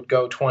into and it would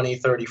go 20,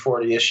 30,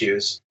 40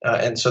 issues.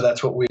 And so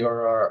that's what we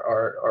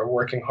are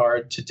working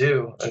hard to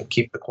do and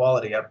keep the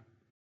quality up.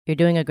 You're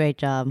doing a great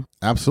job.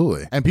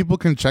 Absolutely. And people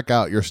can check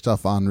out your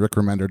stuff on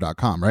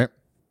rickremender.com, right?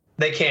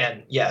 They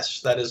can.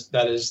 Yes. That is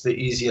the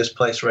easiest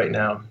place right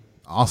now.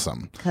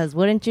 Awesome. Because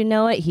wouldn't you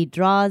know it, he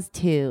draws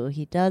too.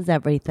 He does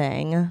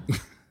everything.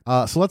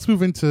 So let's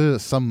move into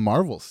some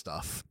Marvel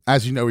stuff.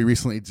 As you know, we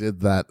recently did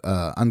that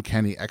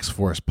Uncanny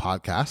X-Force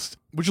podcast.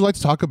 Would you like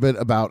to talk a bit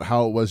about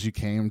how it was you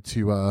came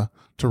to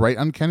write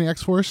Uncanny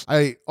X-Force?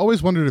 I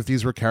always wondered if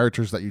these were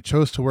characters that you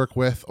chose to work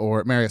with,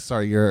 or Marius,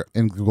 sorry, you're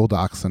in Google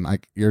Docs and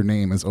your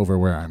name is over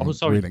where I'm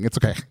reading. It's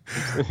okay.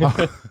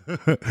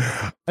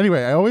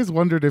 Anyway, I always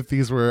wondered if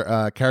these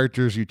were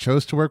characters you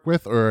chose to work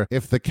with, or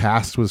if the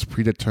cast was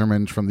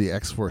predetermined from the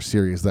X-Force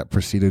series that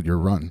preceded your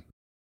run.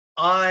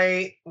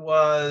 I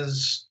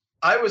was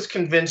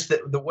convinced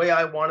that the way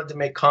I wanted to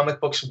make comic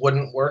books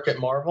wouldn't work at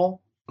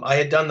Marvel. I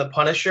had done The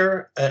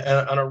Punisher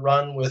on a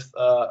run with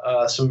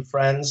some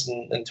friends,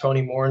 and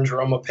Tony Moore and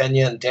Jerome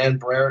Pena and Dan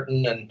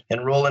Brereton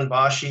and Roland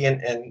Bashi,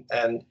 and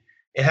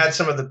it had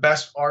some of the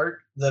best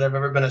art that I've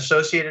ever been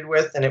associated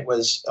with, and it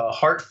was a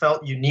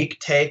heartfelt, unique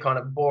take on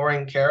a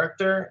boring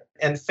character.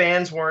 And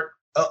fans weren't.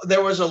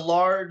 There was a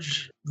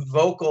large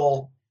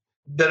vocal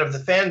bit of the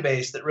fan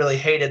base that really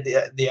hated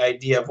the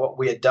idea of what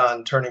we had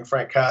done, turning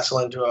Frank Castle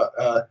into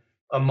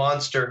a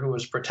monster who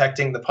was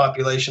protecting the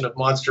population of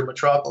Monster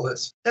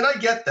Metropolis. And I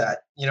get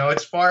that.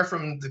 It's far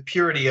from the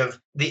purity of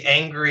the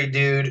angry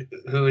dude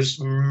who's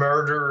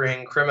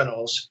murdering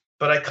criminals,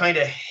 but I kind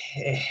of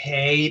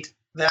hate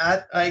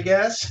that, I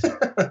guess.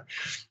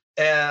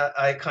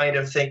 I kind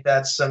of think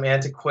that's some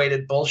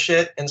antiquated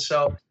bullshit. And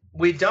so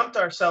we dumped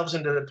ourselves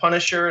into The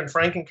Punisher and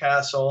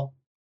Frankencastle,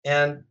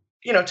 and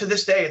to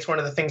this day, it's one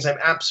of the things I'm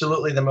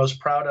absolutely the most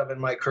proud of in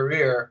my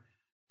career.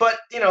 But,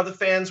 the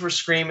fans were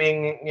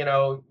screaming, yeah, I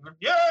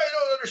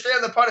don't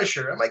understand The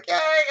Punisher. I'm like, yeah,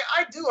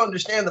 I do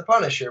understand The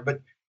Punisher,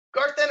 but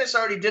Garth Ennis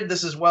already did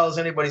this as well as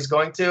anybody's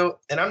going to,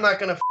 and I'm not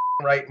going to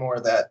write more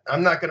of that.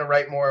 I'm not going to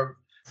write more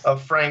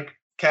of Frank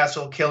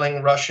Castle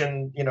killing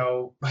Russian,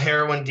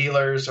 heroin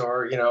dealers,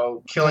 or,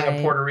 killing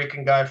a Puerto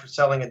Rican guy for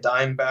selling a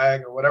dime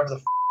bag, or whatever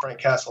the Frank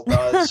Castle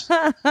does.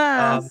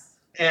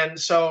 And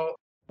so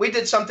we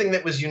did something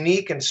that was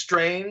unique and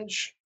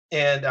strange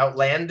and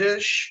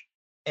outlandish,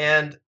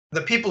 and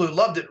the people who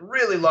loved it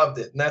really loved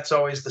it. And that's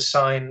always the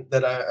sign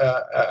that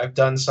I've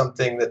done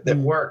something that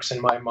works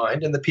in my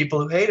mind. And the people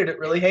who hated it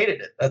really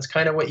hated it. That's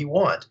kind of what you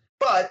want.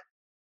 But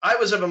I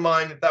was of a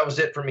mind that was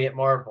it for me at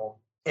Marvel.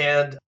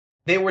 And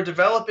they were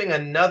developing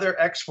another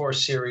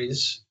X-Force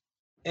series.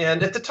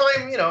 And at the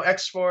time,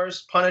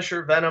 X-Force,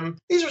 Punisher, Venom,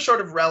 these were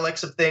sort of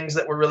relics of things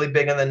that were really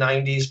big in the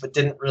 90s, but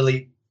didn't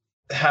really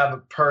have a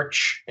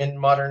perch in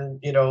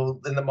modern, in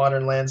the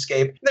modern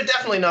landscape. They're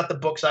definitely not the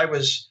books I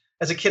was,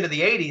 as a kid of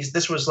the 80s,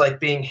 this was like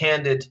being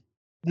handed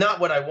not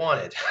what I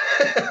wanted.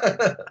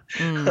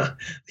 I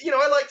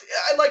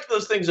liked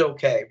those things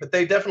okay, but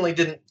they definitely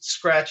didn't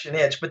scratch an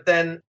itch. But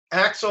then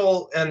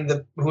Axel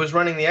who was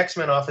running the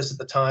X-Men office at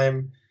the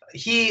time,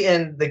 he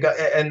and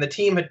the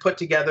team had put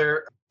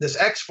together this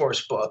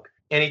X-Force book,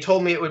 and he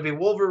told me it would be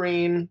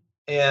Wolverine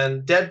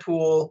and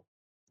Deadpool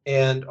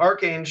and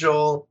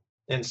Archangel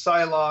and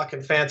Psylocke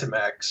and Phantom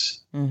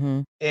X.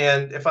 Mm-hmm.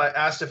 And if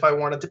I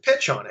wanted to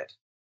pitch on it.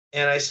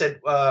 And I said,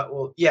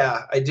 well,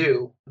 yeah, I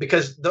do.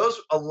 Because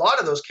a lot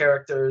of those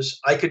characters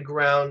I could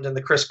ground in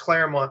the Chris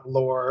Claremont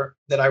lore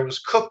that I was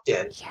cooked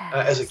in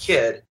as a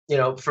kid,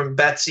 from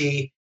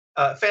Betsy.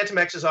 Phantom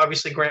X is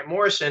obviously Grant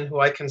Morrison,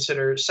 who I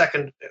consider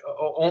second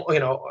only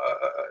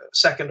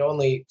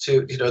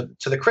to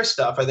the Chris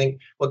stuff. I think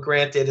what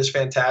Grant did is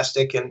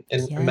fantastic and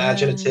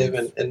imaginative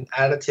and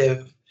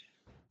additive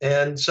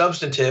and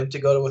substantive, to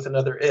go with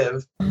another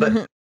Iv.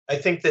 But I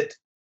think that,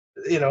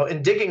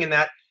 in digging in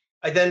that,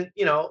 I then,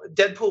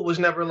 Deadpool was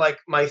never like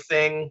my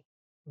thing,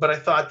 but I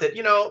thought that,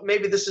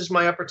 maybe this is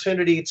my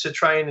opportunity to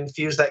try and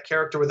infuse that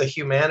character with a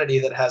humanity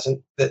that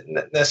hasn't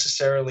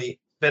necessarily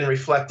been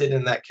reflected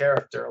in that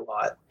character a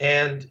lot.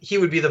 And he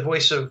would be the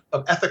voice of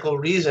ethical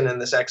reason in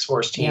this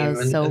X-Force team.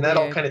 And that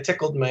all kind of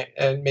tickled me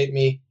and made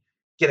me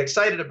get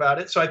excited about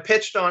it. So I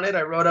pitched on it.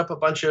 I wrote up a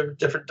bunch of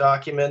different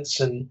documents,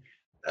 and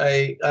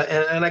I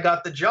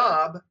got the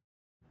job,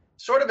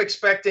 sort of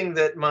expecting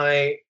that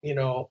my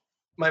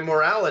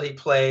morality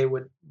play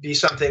would be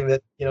something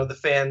that, the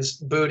fans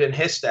booed and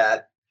hissed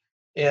at,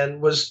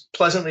 and was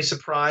pleasantly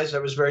surprised. I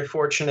was very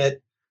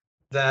fortunate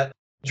that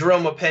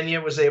Jerome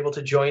Opeña was able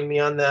to join me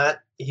on that.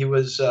 He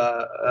was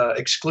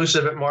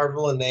exclusive at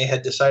Marvel, and they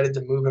had decided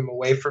to move him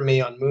away from me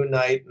on Moon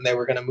Knight, and they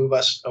were going to move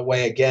us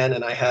away again.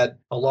 And I had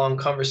a long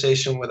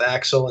conversation with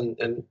Axel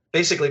and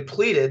basically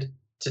pleaded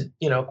to,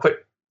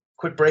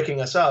 quit breaking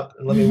us up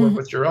and let me work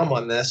with Jerome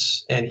on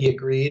this. And he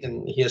agreed,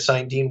 and he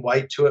assigned Dean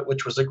White to it,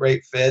 which was a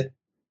great fit.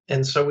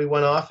 And so we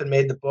went off and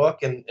made the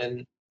book,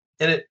 and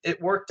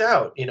it worked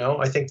out.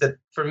 I think that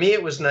for me,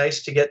 it was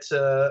nice to get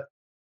to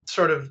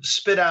sort of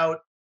spit out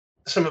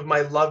some of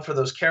my love for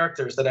those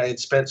characters that I had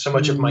spent so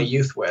much of my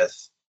youth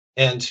with,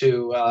 and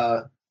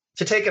to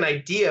take an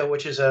idea,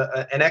 which is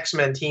an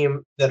X-Men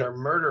team that are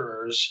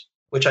murderers,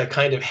 which I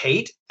kind of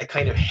hate. I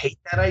kind of hate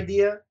that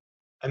idea.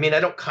 I mean, I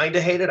don't kind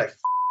of hate it. I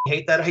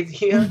hate that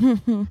idea.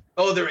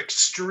 Oh, they're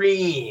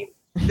extreme.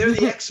 They're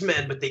the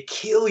X-Men, but they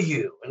kill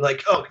you. And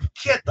like, oh,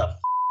 get the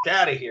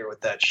out of here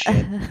with that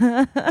shit.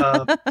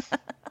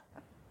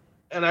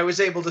 And I was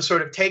able to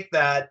sort of take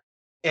that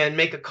and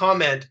make a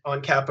comment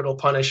on capital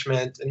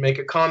punishment, and make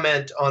a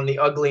comment on the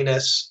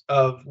ugliness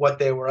of what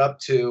they were up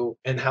to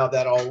and how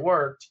that all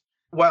worked,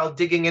 while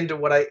digging into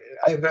what I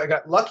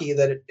got lucky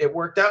that it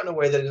worked out in a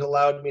way that it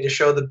allowed me to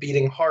show the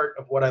beating heart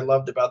of what I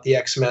loved about the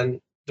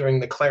X-Men during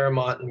the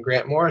Claremont and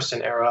Grant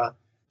Morrison era.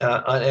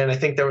 And I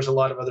think there was a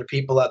lot of other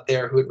people out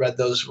there who had read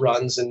those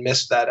runs and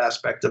missed that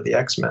aspect of the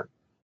X-Men.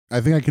 I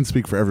think I can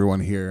speak for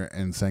everyone here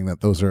in saying that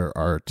those are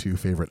our two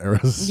favorite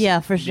eras. Yeah,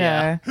 for sure.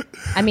 Yeah.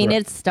 I mean,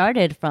 it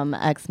started from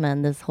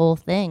X-Men, this whole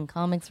thing,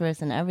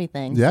 ComicsVerse and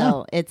everything. Yeah.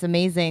 So it's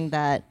amazing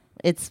that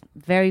it's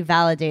very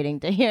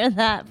validating to hear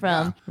that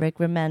from Rick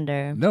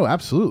Remender. No,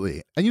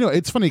 absolutely. And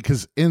it's funny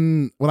because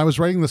when I was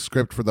writing the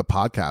script for the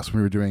podcast, when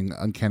we were doing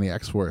Uncanny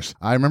X-Force,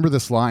 I remember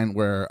this line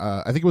where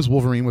I think it was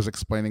Wolverine was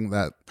explaining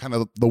that kind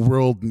of the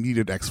world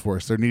needed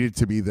X-Force. There needed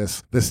to be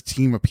this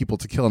team of people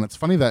to kill. And it's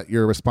funny that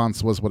your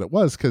response was what it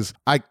was, because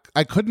I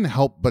couldn't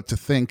help but to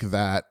think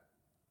that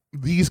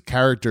these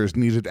characters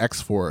needed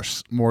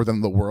X-Force more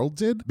than the world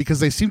did, because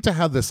they seem to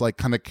have this like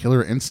kind of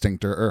killer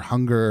instinct or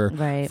hunger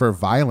for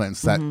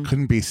violence that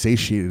couldn't be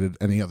satiated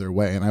any other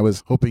way. And I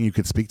was hoping you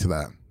could speak to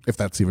that, if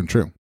that's even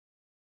true.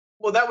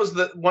 Well, that was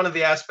one of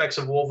the aspects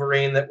of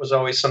Wolverine that was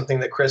always something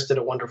that Chris did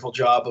a wonderful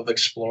job of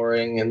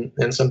exploring,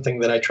 and something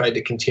that I tried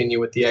to continue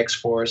with the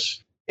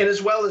X-Force. And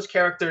as well as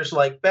characters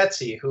like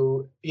Betsy,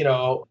 who,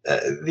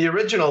 the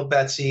original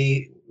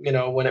Betsy,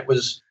 when it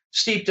was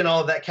steeped in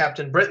all of that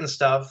Captain Britain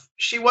stuff,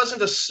 she wasn't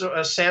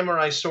a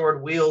samurai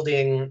sword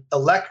wielding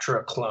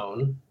Elektra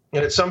clone.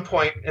 And at some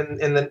point in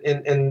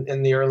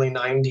the early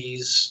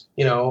 90s,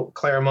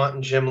 Claremont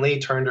and Jim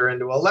Lee turned her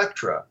into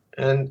Elektra.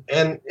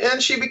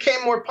 and she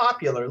became more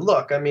popular.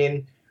 Look, I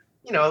mean,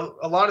 you know,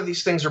 a lot of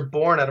these things are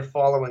born out of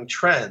following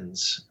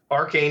trends.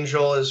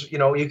 Archangel is, you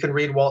know, you can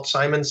read Walt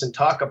Simonson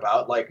talk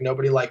about, like,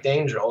 nobody liked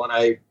Angel, and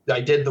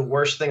I did the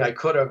worst thing I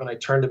could have, and I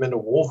turned him into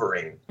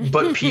Wolverine.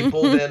 But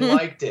people then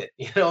liked it.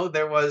 You know,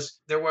 there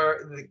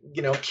were,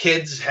 you know,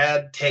 kids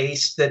had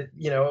taste that,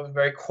 you know,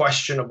 very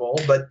questionable.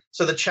 But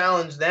so the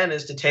challenge then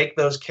is to take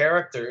those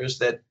characters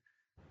that,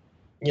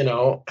 you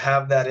know,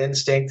 have that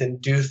instinct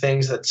and do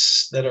things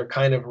that are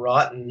kind of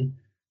rotten,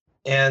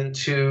 and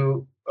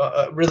to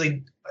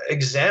really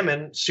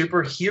examine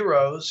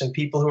superheroes and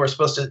people who are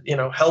supposed to, you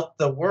know, help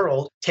the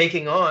world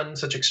taking on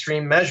such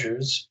extreme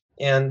measures.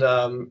 And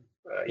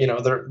you know,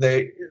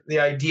 the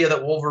idea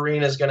that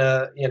Wolverine is going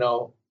to, you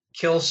know,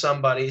 kill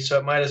somebody, so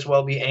it might as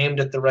well be aimed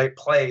at the right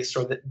place,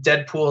 or that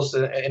Deadpool's,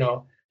 you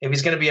know, if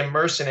he's going to be a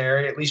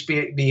mercenary, at least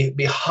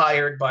be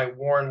hired by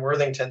Warren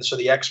Worthington, so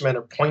the X-Men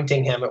are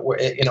pointing him at,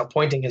 you know,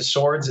 pointing his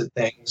swords at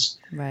things.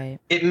 Right.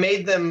 It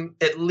made them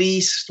at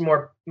least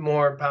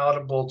more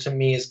palatable to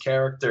me as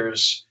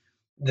characters,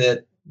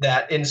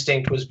 that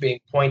instinct was being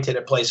pointed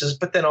at places.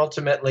 But then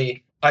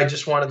ultimately, I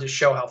just wanted to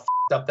show how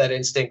f***ed up that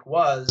instinct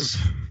was.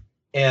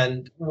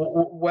 And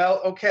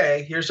well,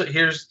 okay, here's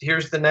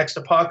the next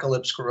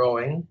apocalypse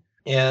growing,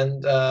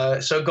 and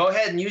so go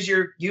ahead and use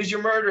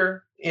your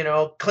murder. You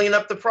know, clean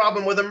up the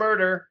problem with a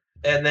murder,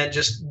 and then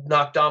just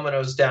knock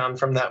dominoes down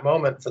from that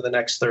moment for the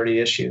next 30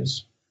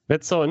 issues.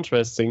 That's so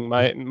interesting.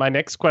 My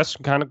next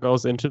question kind of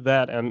goes into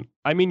that, and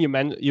I mean, you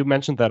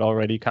mentioned that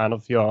already, kind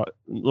of your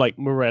like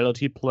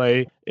morality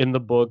play in the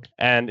book,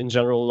 and in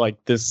general,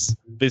 like this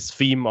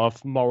theme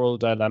of moral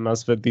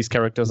dilemmas that these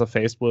characters are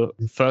faced with.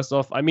 First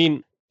off, I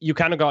mean, you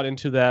kind of got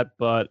into that,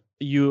 but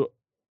you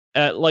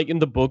like in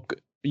the book,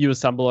 you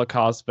assemble a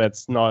cast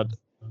that's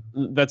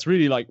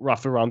really like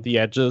rough around the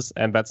edges,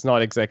 and that's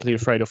not exactly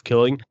afraid of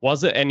killing.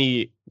 Was it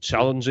any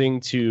challenging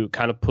to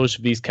kind of push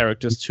these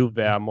characters to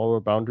their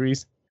moral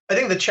boundaries? I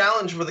think the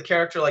challenge with a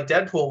character like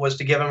Deadpool was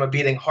to give him a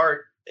beating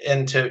heart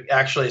and to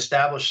actually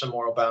establish some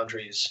moral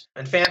boundaries.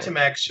 And Phantom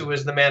X, who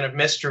was the man of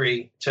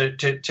mystery, to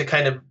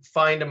kind of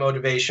find a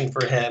motivation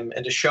for him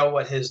and to show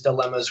what his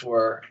dilemmas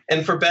were.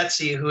 And for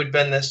Betsy, who had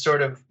been this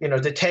sort of, you know,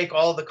 to take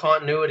all the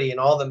continuity and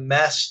all the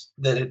mess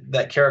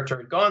that character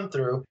had gone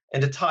through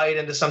and to tie it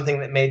into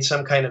something that made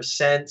some kind of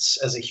sense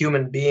as a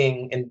human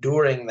being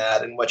enduring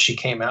that and what she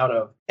came out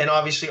of. And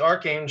obviously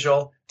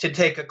Archangel, to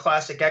take a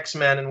classic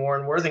X-Men and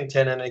Warren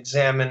Worthington and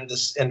examine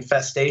this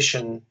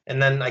infestation.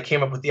 And then I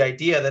came up with the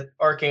idea that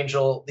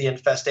Archangel, the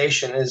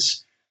infestation,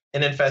 is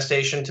an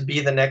infestation to be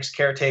the next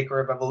caretaker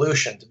of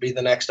evolution, to be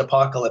the next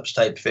apocalypse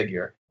type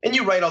figure. And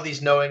you write all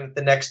these knowing that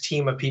the next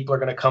team of people are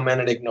going to come in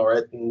and ignore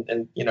it,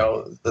 and you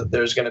know, that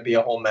there's going to be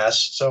a whole mess.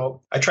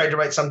 So I tried to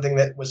write something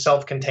that was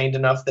self-contained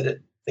enough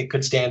that it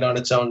could stand on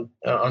its own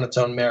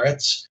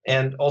merits,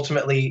 and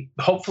ultimately,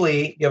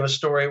 hopefully, give a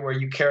story where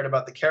you cared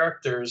about the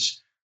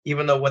characters,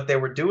 even though what they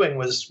were doing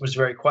was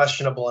very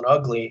questionable and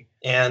ugly,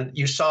 and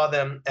you saw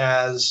them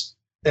as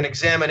an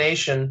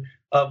examination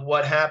of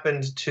what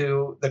happened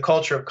to the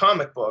culture of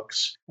comic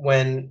books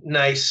when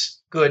nice,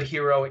 good,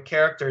 heroic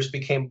characters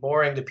became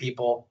boring to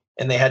people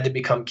and they had to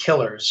become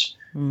killers.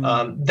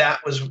 That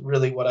was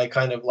really what I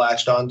kind of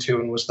latched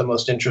onto and was the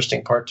most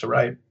interesting part to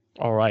write.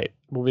 All right,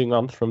 moving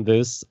on from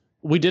this.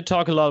 We did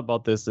talk a lot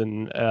about this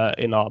in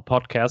our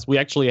podcast. We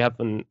actually have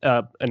an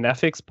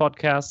ethics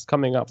podcast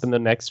coming up in the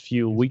next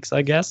few weeks,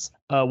 I guess,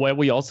 where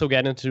we also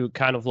get into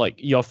kind of like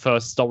your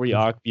first story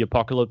arc, the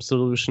Apocalypse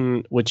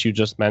Solution, which you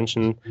just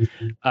mentioned,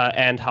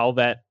 and how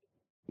that,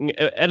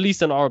 at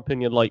least in our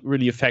opinion, like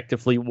really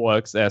effectively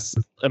works as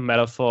a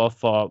metaphor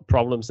for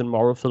problems in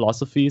moral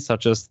philosophy,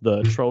 such as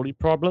the trolley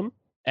problem.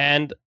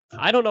 And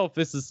I don't know if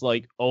this is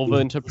like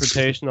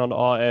over-interpretation on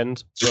our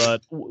end,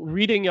 but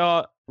reading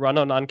your run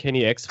on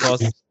Uncanny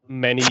X-Force,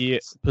 many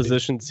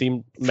positions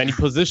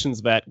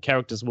that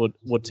characters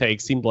would take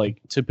seemed like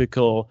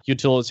typical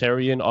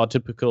utilitarian or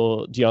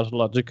typical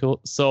deontological.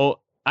 So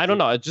I don't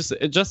know. It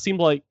just seemed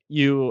like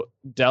you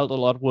dealt a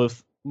lot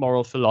with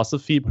moral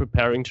philosophy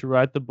preparing to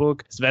write the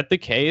book. Is that the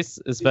case?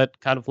 Is that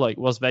kind of like,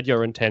 was that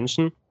your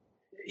intention?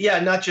 Yeah,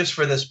 not just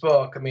for this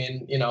book. I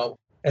mean, you know,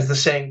 as the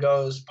saying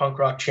goes, punk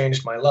rock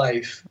changed my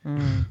life.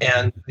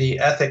 And the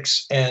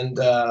ethics and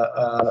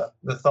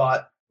the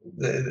thought,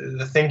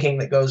 the thinking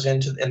that goes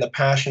into, and the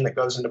passion that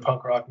goes into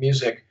punk rock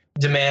music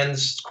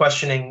demands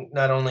questioning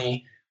not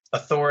only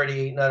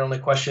authority, not only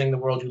questioning the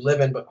world you live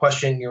in, but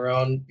questioning your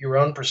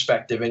own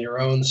perspective and your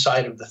own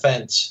side of the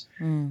fence,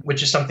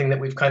 which is something that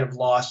we've kind of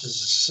lost as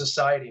a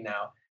society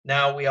now.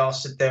 Now we all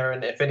sit there,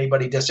 and if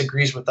anybody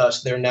disagrees with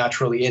us, they're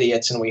naturally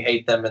idiots and we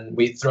hate them, and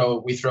we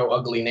throw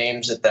ugly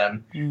names at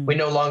them. We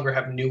no longer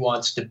have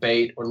nuanced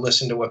debate or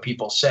listen to what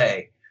people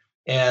say.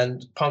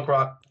 And punk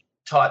rock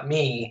taught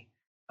me,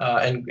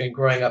 and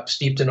growing up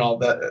steeped in all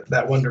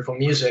that wonderful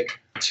music,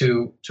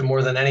 to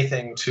more than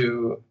anything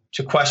to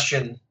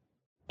question.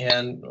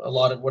 And a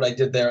lot of what I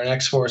did there in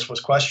X-Force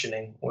was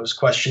questioning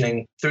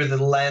through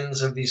the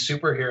lens of these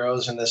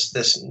superheroes and this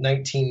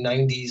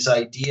 1990s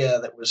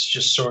idea that was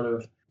just sort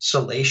of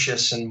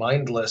salacious and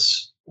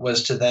mindless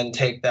was to then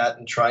take that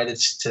and try to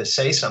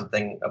say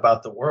something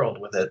about the world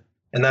with it.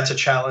 And that's a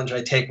challenge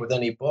I take with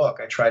any book.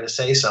 I try to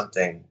say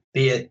something,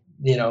 be it,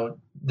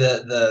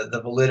 the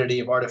validity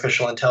of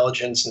artificial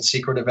intelligence and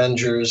Secret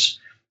Avengers,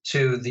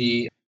 to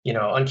the,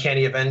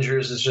 Uncanny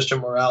Avengers is just a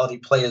morality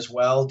play as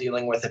well,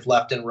 dealing with if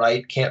left and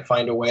right can't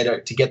find a way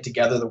to get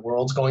together, the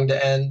world's going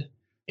to end.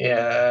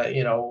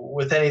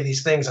 With any of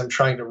these things, I'm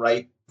trying to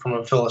write from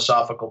a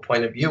philosophical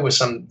point of view with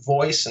some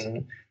voice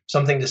and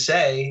something to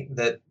say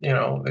that,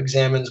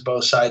 examines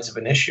both sides of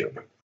an issue.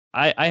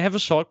 I have a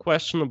short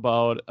question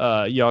about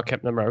your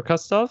Captain America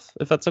stuff,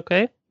 if that's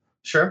okay.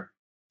 Sure.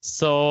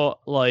 So,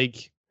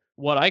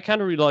 what I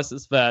kind of realized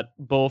is that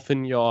both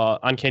in your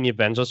Uncanny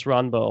Avengers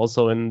run, but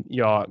also in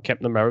your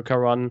Captain America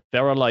run,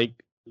 there are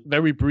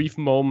very brief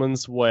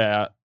moments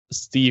where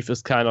Steve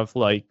is kind of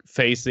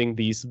facing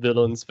these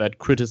villains that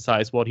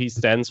criticize what he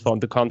stands for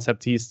and the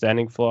concept he's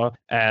standing for,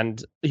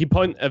 and they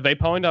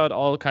point out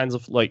all kinds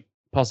of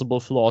possible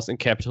flaws in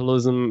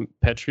capitalism,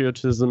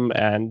 patriotism,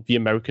 and the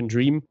American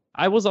dream.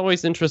 I was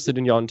always interested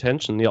in your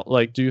intention.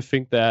 Do you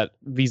think that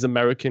these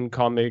American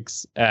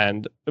comics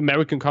and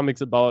American comics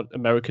about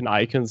American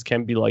icons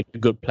can be a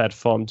good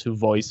platform to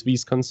voice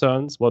these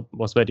concerns? What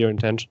was that your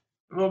intention?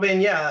 Well,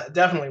 yeah, it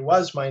definitely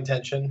was my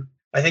intention.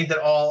 I think that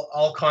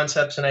all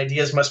concepts and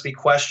ideas must be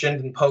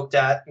questioned and poked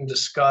at and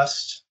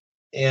discussed.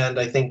 And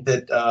I think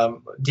that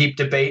deep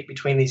debate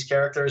between these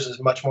characters is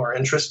much more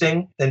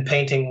interesting than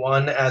painting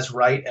one as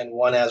right and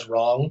one as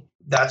wrong.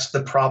 That's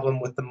the problem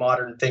with the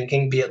modern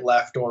thinking, be it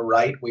left or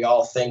right. We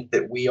all think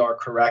that we are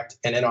correct,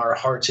 and in our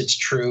hearts it's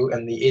true,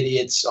 and the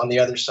idiots on the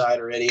other side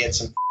are idiots,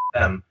 and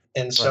them.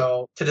 And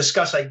so to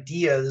discuss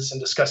ideas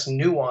and discuss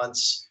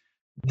nuance,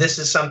 this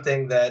is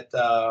something that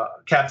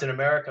Captain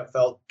America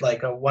felt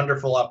like a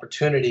wonderful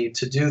opportunity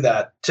to do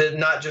that, to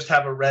not just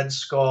have a Red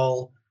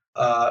Skull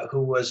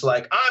who was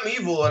like, I'm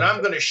evil and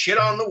I'm going to shit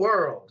on the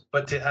world,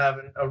 but to have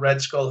a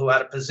Red Skull who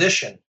had a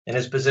position. And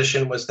his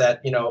position was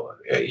that,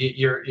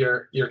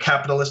 your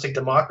capitalistic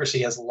democracy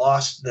has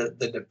lost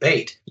the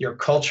debate. Your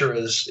culture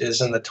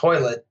is in the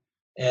toilet,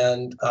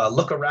 and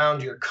look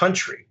around your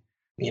country.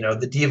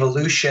 The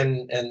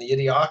devolution and the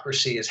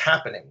idiocracy is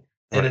happening.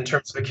 Right. And in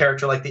terms of a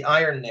character like the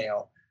Iron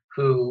Nail,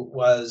 who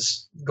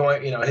was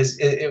going,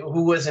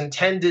 who was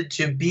intended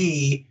to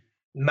be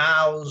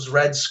Mao's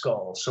Red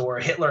Skull. So where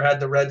Hitler had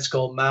the Red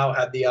Skull, Mao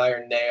had the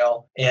Iron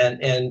Nail,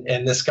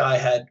 and this guy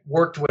had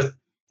worked with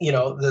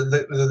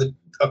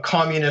a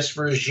communist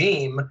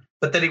regime,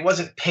 but that he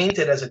wasn't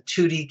painted as a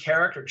 2D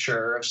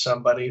caricature of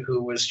somebody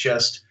who was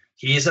just,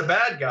 he's a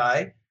bad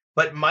guy,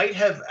 but might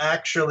have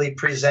actually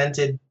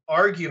presented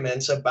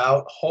arguments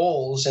about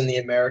holes in the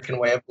American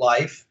way of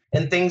life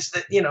and things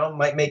that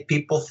might make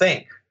people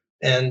think.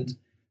 And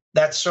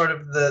that's sort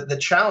of the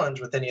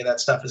challenge with any of that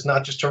stuff, is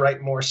not just to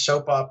write more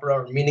soap opera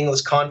or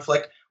meaningless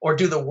conflict or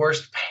do the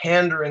worst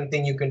pandering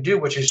thing you can do,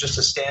 which is just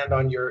to stand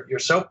on your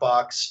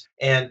soapbox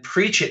and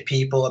preach at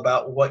people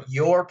about what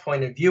your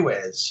point of view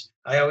is.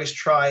 I always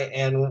try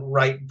and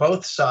write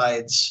both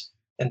sides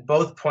and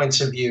both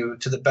points of view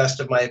to the best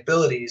of my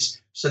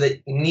abilities, so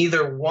that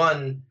neither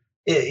one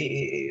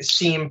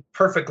seem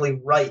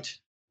perfectly right,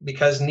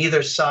 because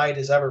neither side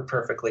is ever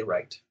perfectly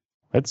right.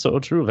 That's so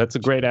true. That's a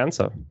great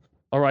answer.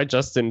 All right,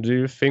 Justin, do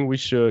you think we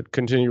should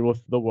continue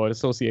with the word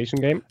association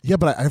game? Yeah,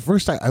 but at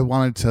first I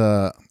wanted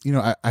to,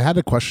 I had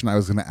a question I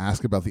was going to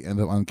ask about the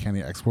end of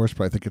Uncanny X-Force,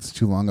 but I think it's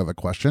too long of a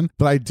question.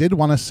 But I did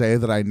want to say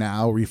that I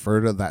now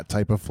refer to that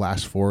type of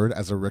flash forward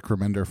as a Rick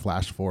Remender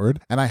flash forward.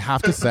 And I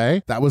have to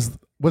say, that was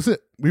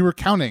it? We were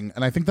counting,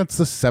 and I think that's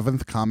the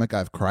 7th comic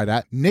I've cried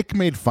at. Nick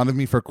made fun of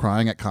me for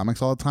crying at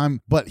comics all the time,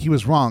 but he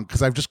was wrong,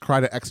 because I've just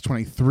cried at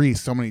X-23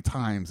 so many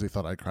times they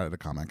thought I cried at a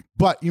comic.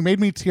 But you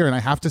made me tear, and I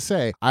have to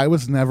say, I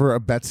was never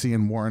a Betsy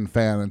and Warren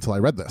fan until I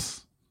read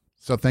this.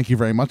 So thank you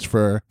very much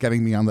for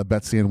getting me on the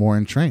Betsy and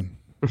Warren train.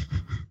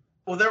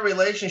 Well, their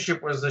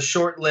relationship was a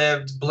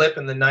short-lived blip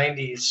in the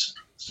 90s.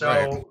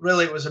 So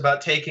Really it was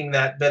about taking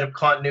that bit of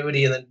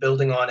continuity and then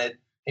building on it.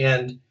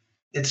 And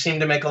it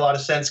seemed to make a lot of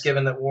sense,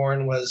 given that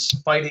Warren was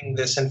fighting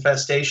this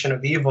infestation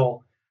of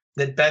evil,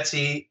 that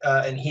Betsy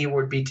and he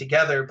would be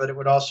together, but it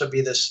would also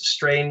be this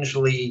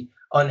strangely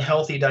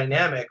unhealthy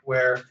dynamic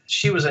where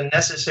she was a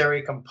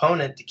necessary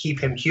component to keep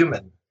him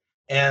human.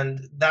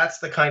 And that's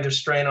the kind of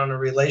strain on a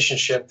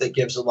relationship that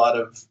gives a lot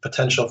of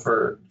potential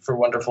for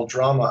wonderful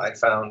drama, I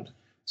found.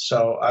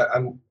 So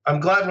I'm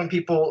glad when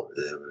people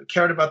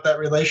cared about that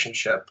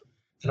relationship.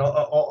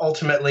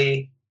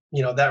 Ultimately,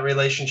 that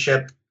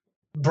relationship,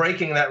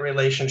 breaking that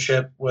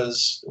relationship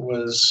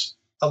was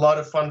a lot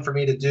of fun for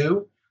me to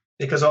do,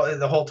 because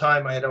the whole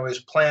time I had always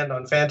planned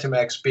on Phantom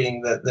X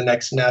being the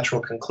next natural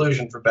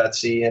conclusion for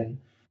Betsy, and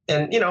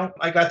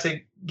I got to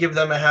give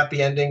them a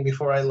happy ending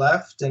before I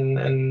left,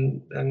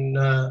 and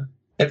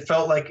it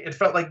felt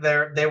like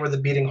they were the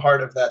beating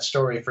heart of that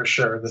story for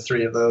sure, the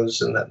three of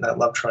those and that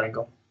love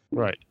triangle.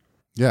 Right.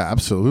 Yeah,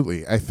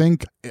 absolutely. I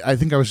think I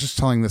was just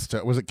telling this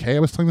to, was it Kay I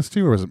was telling this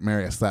to, or was it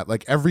Marius, that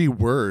like every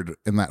word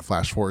in that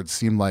flash forward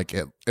seemed like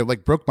it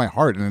like broke my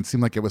heart, and it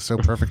seemed like it was so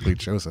perfectly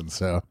chosen.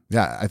 So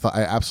yeah,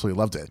 I absolutely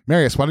loved it.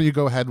 Marius, why don't you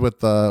go ahead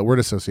with the word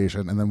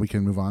association, and then we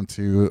can move on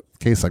to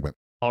Kay's segment.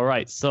 All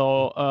right.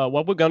 So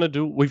what we're gonna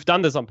do, we've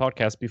done this on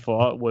podcast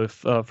before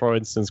with, for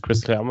instance,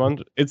 Chris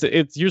Claremont.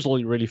 It's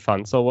usually really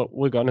fun. So what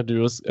we're gonna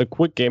do is a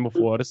quick game of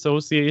word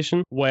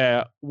association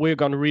where we're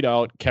gonna read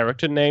out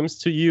character names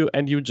to you,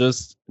 and you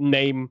just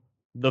name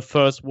the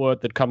first word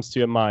that comes to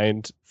your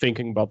mind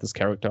thinking about this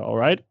character. All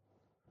right?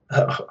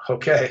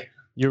 Okay.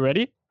 You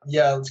ready?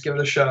 Yeah, let's give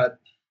it a shot.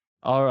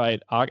 All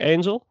right.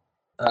 Archangel,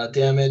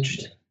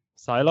 Damaged,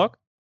 Psylocke,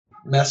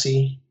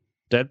 messy,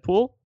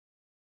 Deadpool,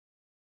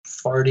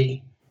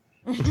 farty.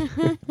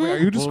 Wait, are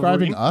you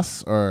describing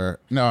us, or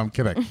no? I'm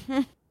kidding.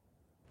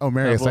 Oh,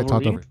 Marius, I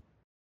talked over.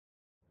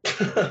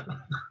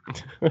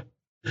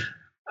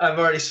 I've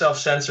already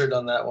self-censored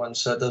on that one,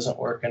 so it doesn't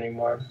work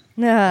anymore.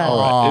 Yeah.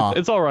 All right.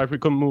 It's all right. We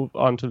can move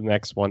on to the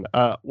next one.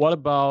 What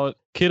about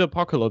Kid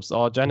Apocalypse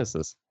or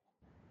Genesis?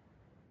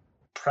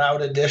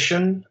 Proud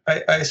edition,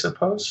 I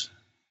suppose.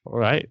 All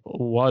right.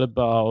 What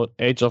about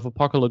Age of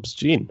Apocalypse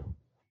Jean?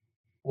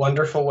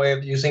 Wonderful way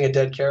of using a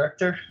dead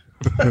character.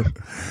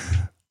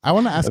 I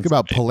want to ask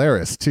about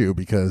Polaris too,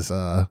 because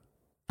I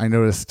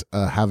noticed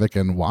Havoc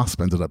and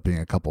Wasp ended up being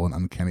a couple in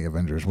Uncanny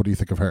Avengers. What do you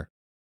think of her?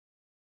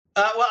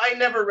 Well, I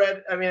never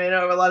read. I mean, I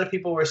know a lot of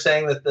people were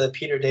saying that the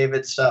Peter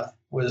David stuff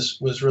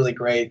was really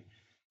great.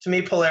 To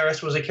me,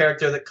 Polaris was a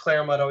character that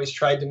Claremont always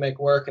tried to make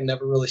work and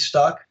never really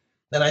stuck.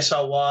 Then I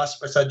saw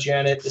Wasp. I saw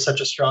Janet is such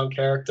a strong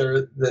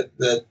character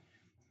that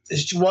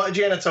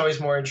Janet's always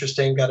more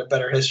interesting, got a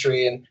better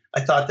history, and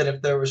I thought that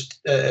if there was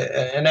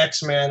an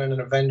X-Man and an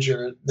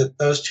Avenger, that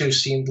those two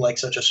seemed like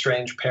such a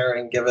strange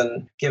pairing,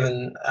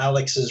 given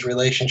Alex's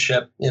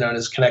relationship, and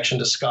his connection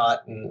to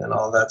Scott and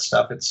all that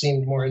stuff. It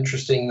seemed more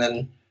interesting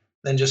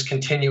than just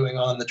continuing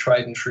on the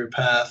tried and true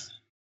path.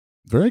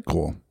 Very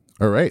cool.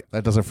 All right,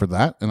 that does it for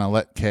that, and I'll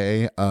let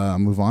Kay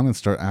move on and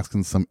start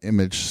asking some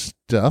Image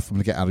stuff. I'm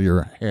gonna get out of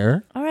your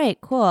hair. All right,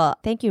 cool.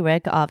 Thank you,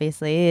 Rick.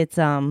 Obviously, it's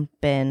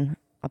been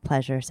a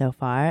pleasure so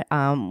far.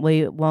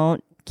 We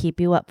won't keep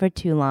you up for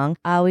too long.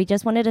 We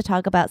just wanted to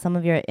talk about some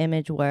of your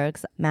Image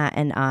works, Matt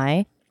and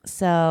I.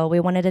 So we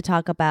wanted to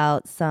talk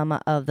about some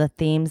of the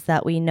themes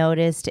that we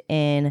noticed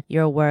in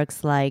your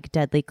works, like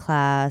Deadly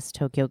Class,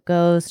 Tokyo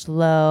Ghost,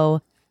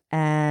 Low,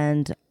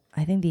 and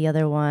I think the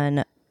other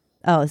one,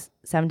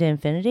 Seven to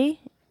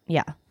Infinity?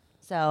 Yeah.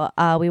 So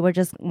we were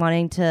just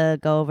wanting to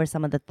go over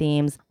some of the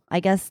themes. I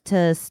guess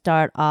to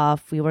start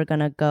off, we were going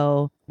to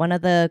go, one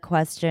of the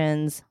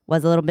questions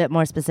was a little bit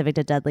more specific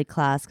to Deadly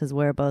Class because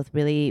we're both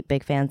really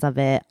big fans of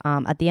it.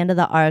 At the end of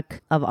the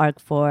arc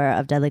 4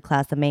 of Deadly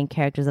Class, the main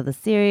characters of the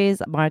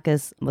series,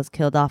 Marcus was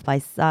killed off by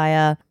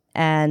Saya,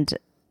 and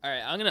all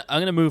right, I'm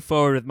gonna move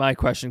forward with my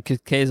question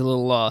because Kay's a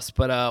little lost.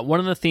 But one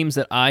of the themes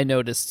that I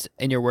noticed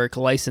in your work,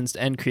 licensed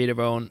and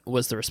creative owned,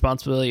 was the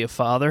responsibility of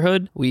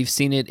fatherhood. We've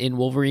seen it in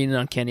Wolverine and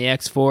Uncanny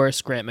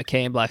X-Force, Grant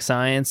McKay in Black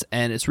Science,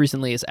 and as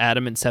recently as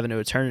Adam in Seven to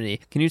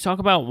Eternity. Can you talk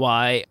about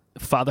why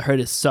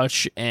fatherhood is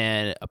such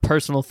a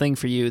personal thing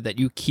for you that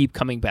you keep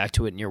coming back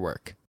to it in your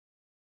work?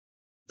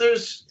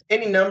 There's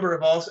any number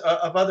of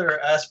other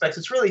aspects.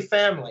 It's really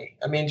family.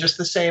 I mean, just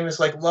the same as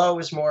like Low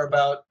is more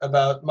about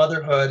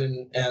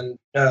motherhood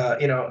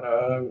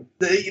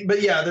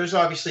but yeah, there's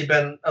obviously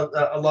been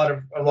a lot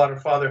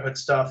of fatherhood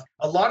stuff.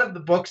 A lot of the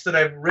books that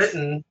I've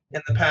written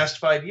in the past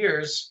 5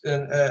 years,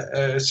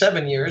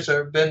 7 years,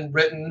 have been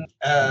written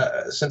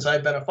since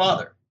I've been a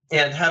father.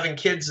 And having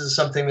kids is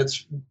something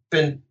that's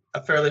been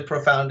a fairly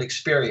profound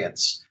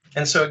experience.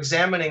 And so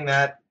examining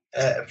that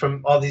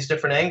from all these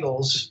different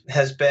angles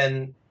has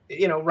been,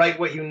 write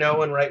what you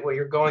know and write what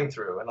you're going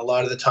through. And a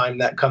lot of the time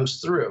that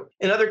comes through.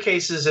 In other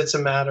cases, it's a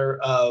matter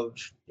of,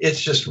 it's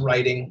just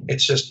writing.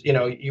 It's just,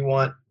 you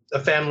want a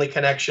family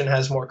connection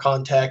has more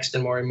context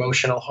and more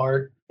emotional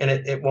heart. And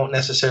it won't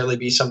necessarily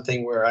be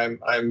something where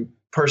I'm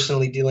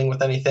personally dealing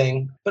with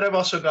anything. But I've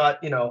also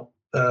got,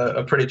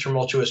 a pretty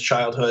tumultuous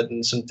childhood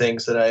and some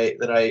things that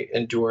I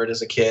endured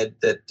as a kid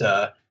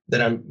that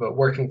I'm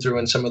working through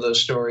in some of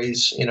those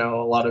stories. A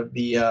lot of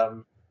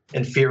the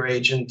in Fear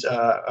Agent,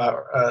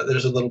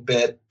 there's a little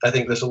bit. I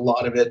think there's a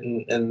lot of it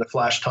in the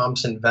Flash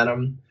Thompson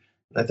Venom.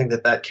 I think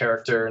that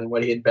character and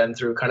what he had been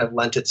through kind of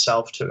lent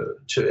itself to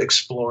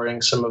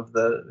exploring some of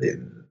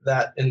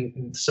that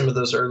in some of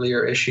those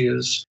earlier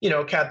issues.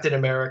 Captain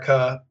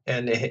America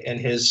and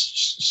his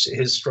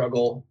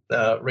struggle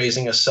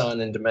raising a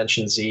son in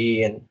Dimension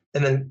Z, and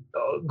then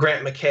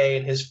Grant McKay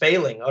and his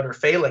utter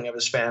failing of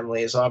his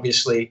family is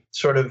obviously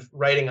sort of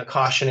writing a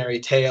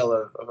cautionary tale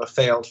of a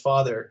failed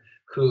father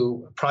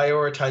who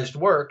prioritized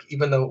work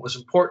even though it was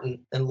important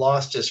and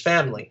lost his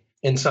family.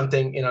 In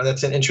something,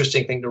 that's an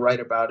interesting thing to write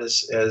about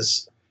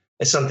as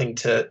something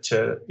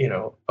to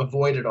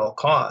avoid at all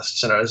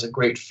costs, and as a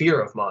great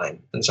fear of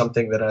mine, and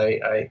something that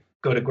I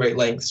go to great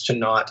lengths to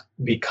not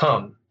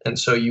become. And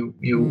so you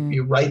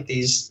write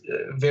these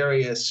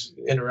various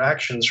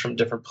interactions from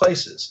different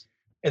places.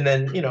 And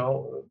then,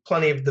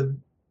 plenty of the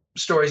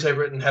stories I've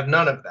written have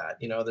none of that.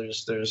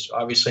 There's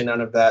obviously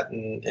none of that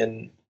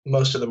in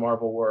most of the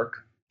Marvel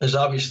work. There's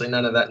obviously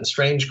none of that in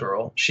Strange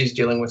Girl. She's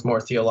dealing with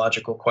more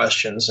theological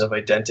questions of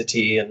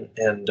identity and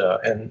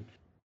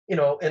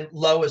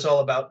Low is all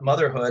about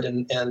motherhood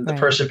and the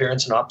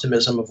perseverance and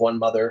optimism of one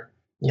mother.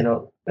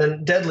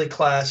 And Deadly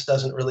Class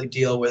doesn't really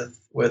deal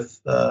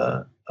with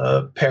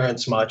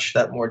parents much.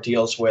 That more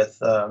deals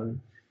with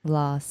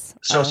loss,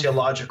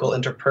 sociological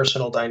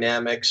interpersonal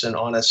dynamics, and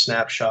honest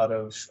snapshot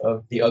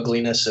of the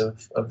ugliness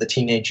of the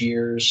teenage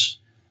years.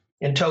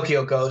 In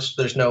Tokyo Ghost,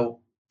 there's no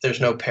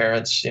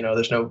parents,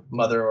 there's no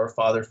mother or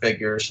father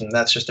figures, and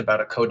that's just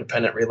about a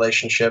codependent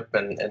relationship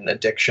and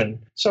addiction.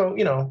 So,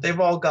 they've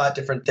all got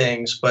different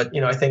things, but,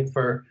 I think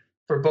for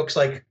books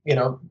like,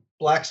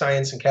 Black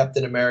Science and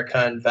Captain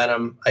America and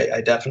Venom,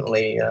 I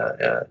definitely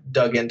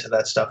dug into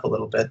that stuff a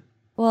little bit.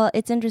 Well,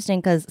 it's interesting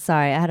because,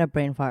 sorry, I had a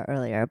brain fart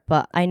earlier,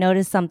 but I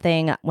noticed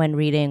something when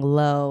reading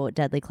Low,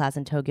 Deadly Class,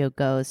 and Tokyo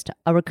Ghost.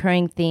 A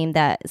recurring theme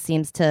that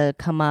seems to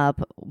come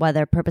up,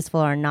 whether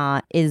purposeful or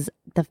not, is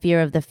the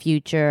fear of the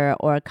future,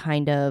 or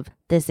kind of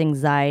this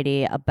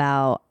anxiety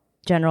about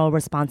general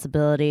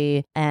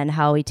responsibility and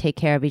how we take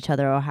care of each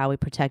other or how we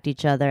protect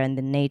each other and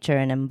the nature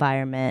and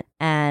environment.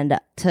 And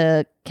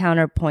to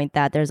counterpoint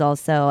that, there's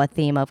also a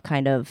theme of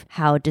kind of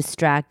how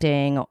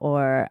distracting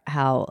or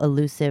how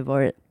elusive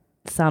or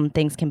some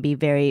things can be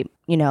very,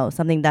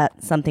 some things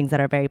that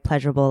are very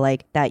pleasurable,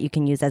 like that you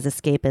can use as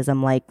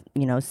escapism, like,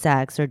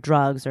 sex or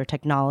drugs or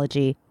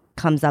technology,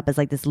 comes up as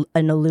like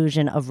an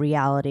illusion of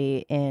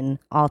reality in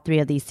all three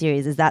of these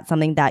series. Is that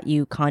something that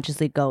you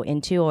consciously go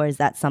into, or is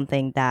that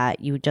something that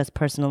you just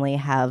personally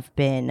have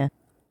been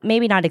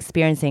maybe not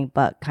experiencing,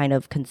 but kind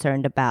of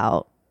concerned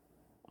about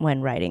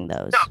when writing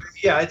those? No,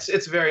 yeah,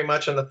 it's very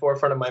much on the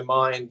forefront of my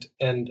mind,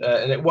 and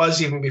it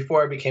was even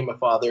before I became a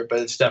father, but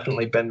it's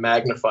definitely been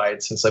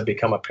magnified since I've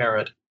become a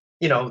parent.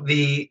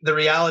 The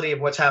reality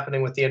of what's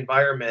happening with the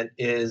environment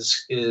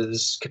is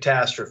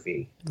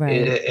catastrophe,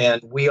 right.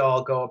 And we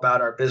all go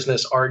about our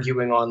business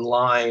arguing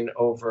online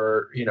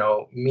over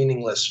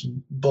meaningless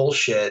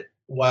bullshit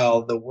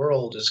while the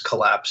world is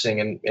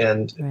collapsing,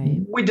 and right.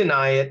 We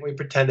deny it, we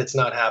pretend it's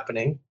not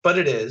happening, but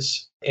it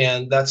is.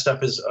 And that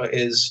stuff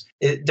is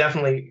it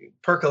definitely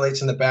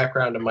percolates in the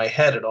background of my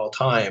head at all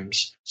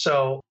times.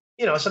 So,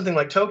 something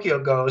like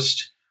Tokyo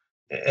Ghost,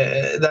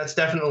 that's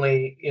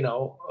definitely,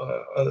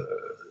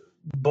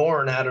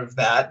 born out of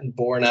that and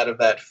born out of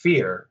that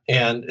fear.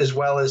 And as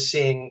well as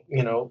seeing,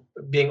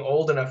 being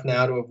old enough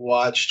now to have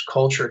watched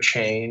culture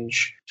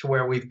change to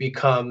where we've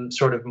become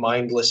sort of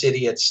mindless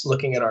idiots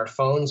looking at our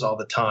phones all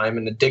the time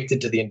and addicted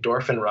to the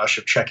endorphin rush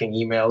of checking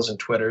emails and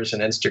Twitters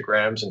and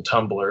Instagrams and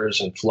Tumblrs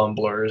and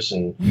Flumblrs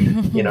and,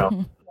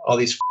 all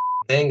these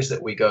things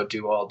that we go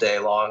do all day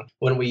long,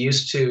 when we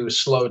used to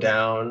slow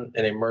down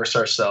and immerse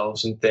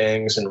ourselves in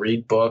things and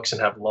read books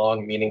and have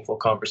long, meaningful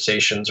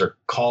conversations or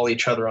call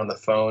each other on the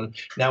phone.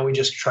 Now we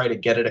just try to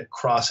get it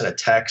across in a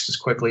text as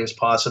quickly as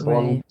possible.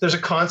 Right. And there's a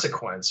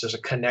consequence, there's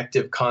a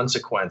connective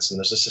consequence, and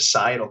there's a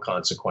societal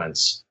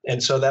consequence.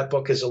 And so that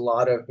book is a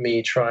lot of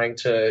me trying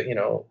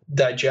to,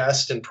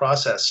 digest and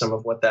process some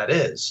of what that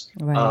is.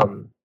 Right.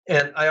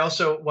 And I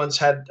also once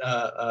had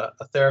a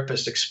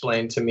therapist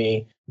explain to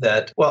me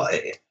that, well,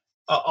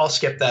 I'll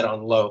skip that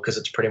on Low because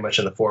it's pretty much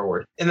in the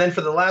foreword. And then for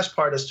the last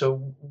part as to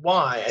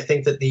why, I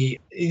think that the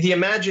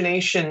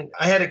imagination,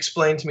 I had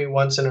explained to me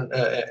once, or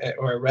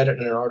I read it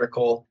in an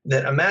article,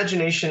 that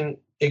imagination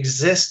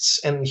exists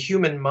in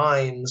human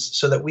minds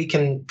so that we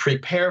can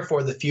prepare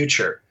for the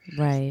future.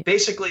 Right.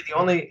 Basically, the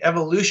only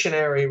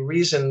evolutionary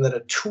reason that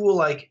a tool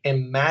like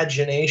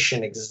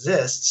imagination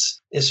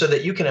exists is so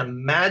that you can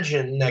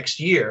imagine next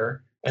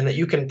year and that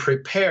you can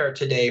prepare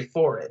today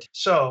for it.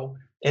 So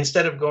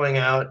instead of going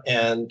out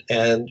and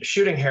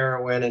shooting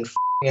heroin and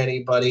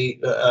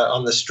anybody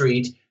on the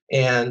street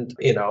and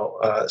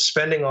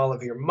spending all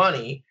of your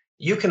money,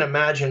 you can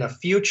imagine a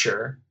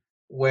future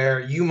where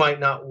you might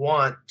not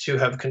want to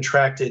have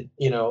contracted,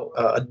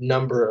 a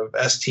number of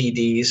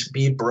STDs,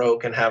 be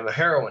broke, and have a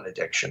heroin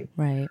addiction.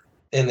 Right.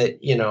 And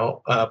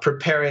that,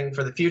 preparing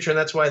for the future. And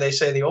that's why they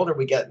say the older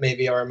we get,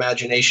 maybe our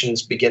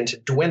imaginations begin to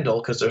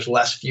dwindle because there's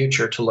less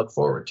future to look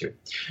forward to.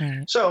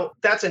 Right. So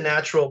that's a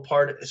natural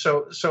part.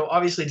 So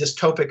obviously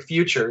dystopic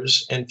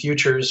futures and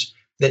futures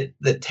that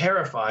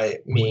terrify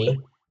me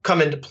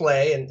come into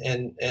play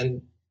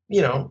and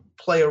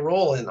play a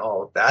role in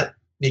all of that,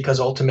 because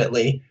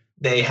ultimately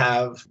they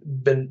have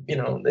been,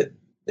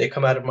 they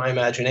come out of my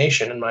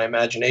imagination, and my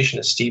imagination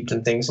is steeped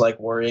in things like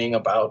worrying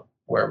about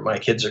where my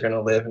kids are going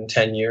to live in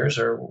 10 years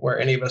or where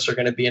any of us are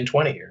going to be in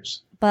 20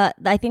 years. But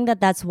I think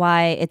that's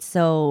why it's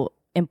so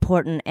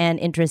important and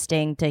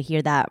interesting to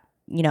hear that,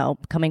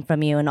 coming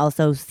from you, and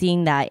also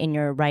seeing that in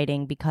your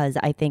writing, because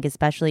I think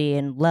especially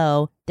in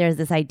Low, there's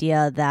this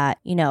idea that,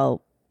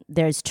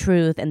 there's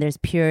truth and there's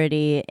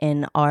purity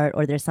in art,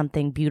 or there's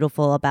something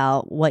beautiful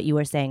about what you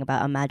were saying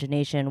about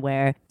imagination,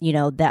 where,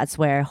 that's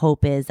where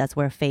hope is, that's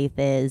where faith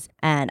is.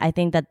 And I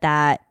think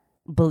that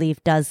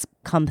belief does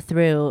come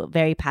through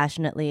very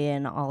passionately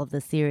in all of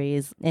the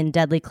series. In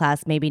Deadly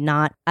Class, maybe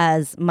not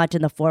as much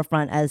in the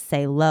forefront as,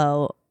 say,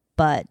 Low,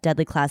 but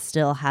Deadly Class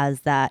still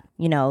has that,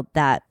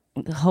 that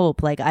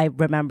hope. Like, I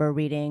remember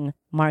reading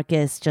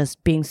Marcus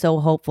just being so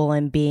hopeful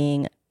and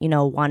being,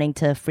 wanting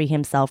to free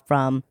himself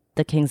from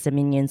the King's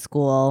Dominion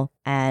school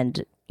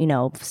and,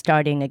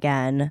 starting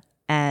again.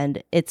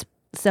 And it's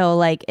so,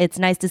 like, it's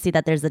nice to see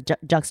that there's a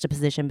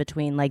juxtaposition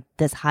between, like,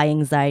 this high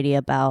anxiety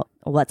about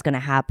what's going to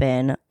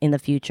happen in the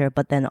future,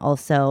 but then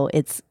also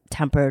it's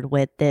tempered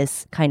with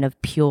this kind of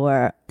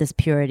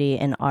purity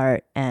in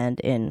art and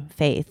in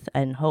faith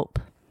and hope.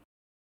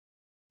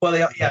 Well,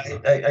 yeah,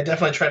 I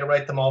definitely try to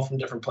write them all from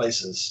different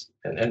places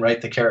and write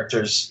the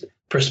characters'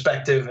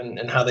 perspective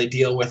and how they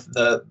deal with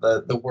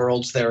the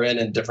worlds they're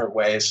in different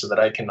ways, so that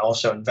I can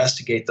also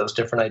investigate those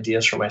different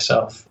ideas for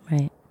myself.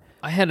 Right.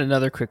 I had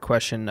another quick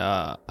question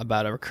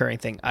about a recurring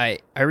thing. I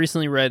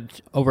recently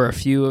read over a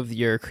few of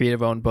your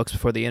creative-owned books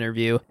before the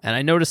interview, and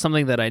I noticed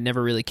something that I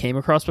never really came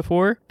across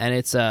before. And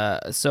it's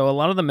so a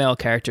lot of the male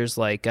characters,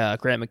 like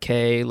Grant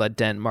McKay, Led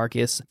Dent,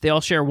 Marcus, they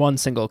all share one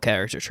single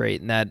character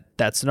trait, and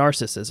that's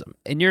narcissism.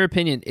 In your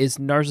opinion, is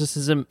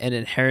narcissism an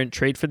inherent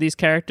trait for these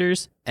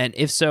characters? And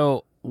if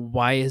so,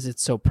 why is it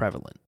so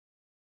prevalent?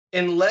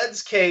 In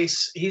Led's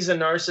case, he's a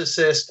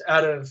narcissist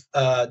out of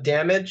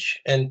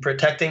damage and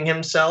protecting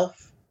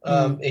himself.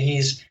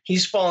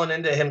 He's fallen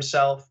into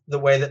himself the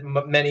way that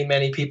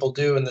many people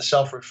do in the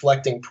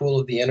self-reflecting pool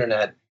of the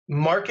internet.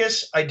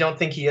 Marcus, I don't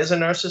think he is a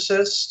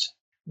narcissist.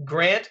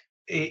 Grant,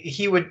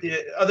 he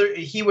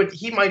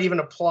might even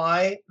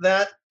apply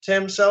that to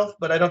himself,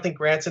 but I don't think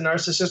Grant's a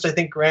narcissist. I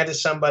think Grant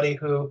is somebody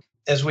who,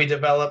 as we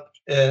develop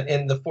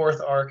in the fourth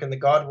arc and the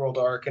Godworld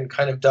arc and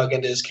kind of dug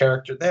into his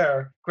character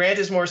there, Grant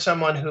is more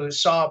someone who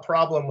saw a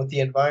problem with the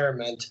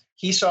environment.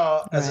 He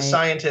saw, as a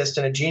scientist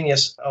and a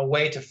genius, a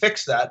way to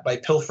fix that by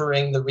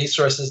pilfering the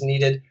resources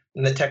needed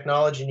and the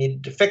technology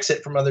needed to fix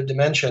it from other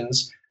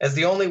dimensions as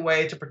the only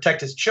way to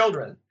protect his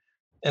children.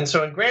 And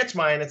so in Grant's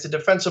mind, it's a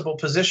defensible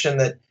position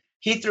that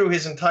he threw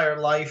his entire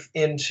life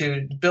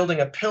into building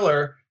a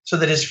pillar so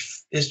that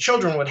his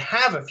children would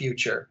have a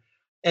future.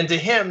 And to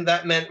him,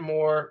 that meant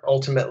more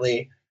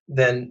ultimately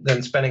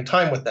than spending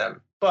time with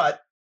them. But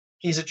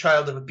he's a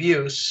child of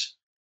abuse.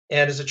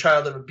 And as a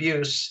child of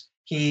abuse,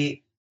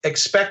 he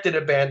expected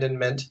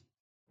abandonment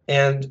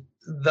and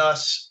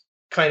thus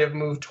kind of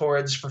moved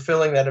towards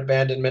fulfilling that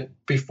abandonment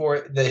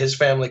before his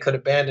family could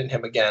abandon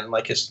him again,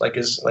 like his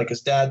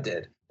dad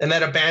did. And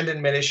that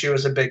abandonment issue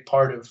is a big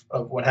part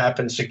of what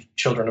happens to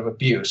children of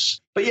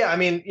abuse. But yeah, I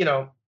mean,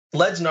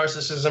 Led's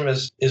narcissism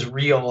is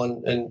real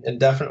and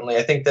definitely.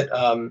 I think that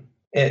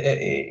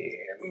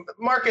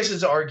Marcus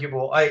is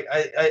arguable.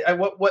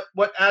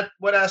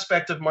 What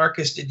aspect of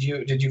Marcus did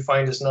you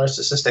find as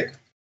narcissistic?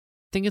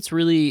 I think it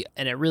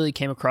really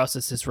came across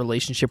as his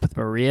relationship with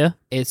Maria.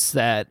 It's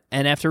that,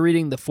 and after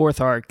reading the fourth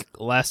arc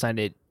last night,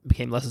 it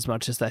became less as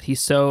much as that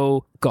he's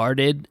so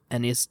guarded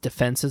and his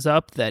defense is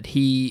up that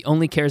he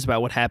only cares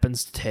about what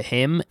happens to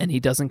him, and he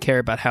doesn't care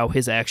about how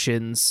his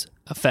actions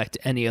affect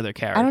any other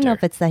character. I don't know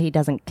if it's that he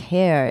doesn't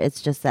care.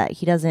 It's just that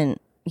he doesn't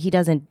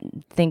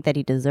think that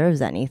he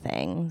deserves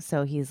anything.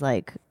 So he's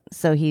like,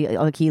 he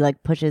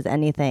pushes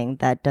anything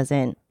that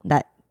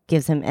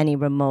gives him any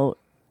remote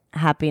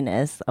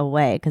happiness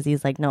away, because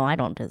he's like, no, I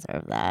don't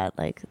deserve that.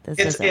 Like, this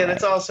isn't right.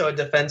 It's also a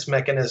defense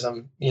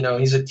mechanism.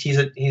 He's a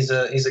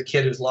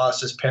kid who's lost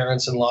his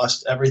parents and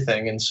lost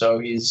everything, and so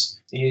he's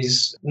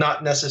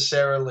not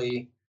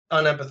necessarily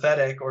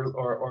unempathetic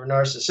or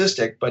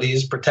narcissistic, but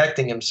he's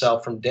protecting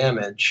himself from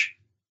damage.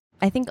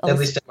 I think also,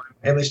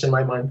 at least in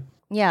my mind.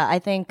 Yeah, I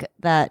think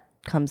that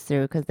comes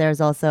through because there's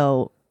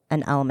also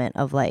an element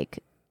of,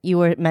 like, you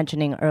were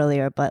mentioning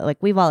earlier, but like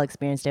we've all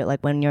experienced it.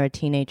 Like when you're a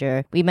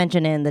teenager, we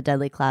mentioned it in the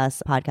Deadly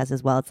Class podcast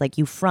as well. It's like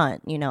you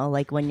front,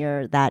 like when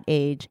you're that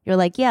age, you're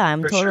like, yeah,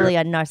 I'm totally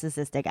a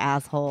narcissistic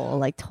asshole.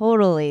 Like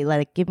totally,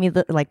 like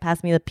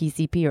pass me the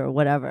PCP or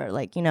whatever.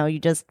 Like, you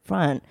just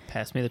front.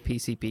 Pass me the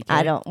PCP.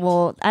 I don't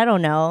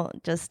know.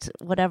 Just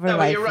whatever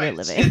life you're right.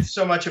 You're living.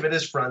 So much of it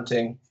is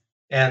fronting.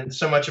 And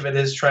so much of it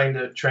is trying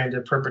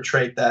to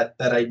perpetrate that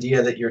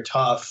idea that you're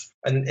tough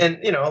and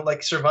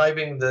like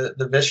surviving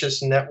the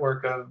vicious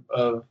network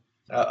of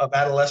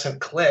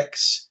adolescent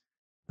cliques.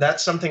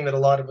 That's something that a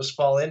lot of us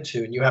fall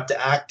into, and you have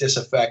to act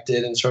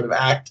disaffected and sort of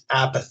act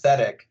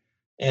apathetic.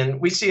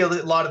 And we see a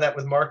lot of that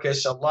with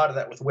Marcus, a lot of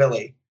that with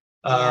Willie,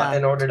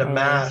 in order to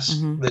mask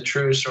the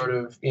true sort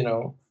of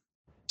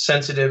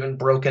sensitive and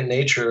broken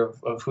nature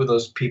of who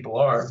those people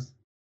are.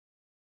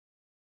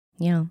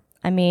 Yeah,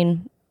 I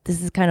mean, this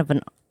is kind of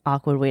an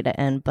awkward way to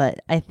end,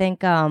 but I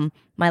think my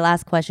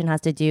last question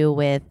has to do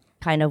with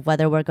kind of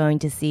whether we're going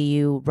to see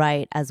you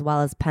write as well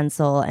as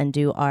pencil and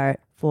do art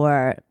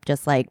for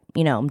just like,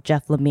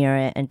 Jeff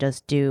Lemire it and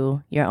just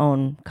do your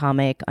own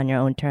comic on your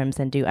own terms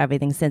and do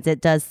everything, since it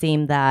does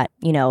seem that,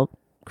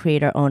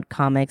 creator-owned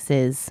comics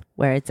is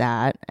where it's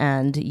at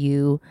and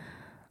you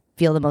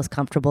feel the most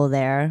comfortable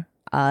there.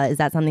 Is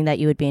that something that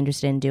you would be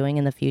interested in doing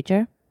in the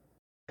future?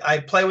 I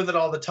play with it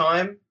all the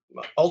time.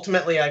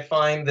 ultimately, I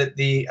find that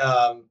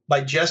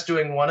by just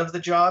doing one of the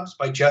jobs,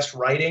 by just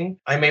writing,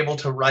 I'm able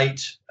to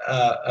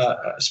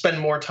spend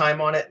more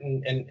time on it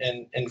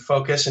and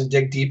focus and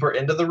dig deeper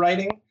into the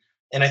writing.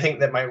 And I think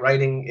that my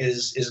writing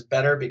is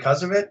better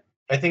because of it.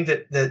 I think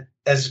that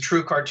as a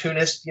true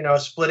cartoonist,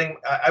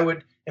 I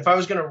would, if I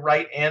was going to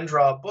write and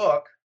draw a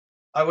book,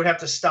 I would have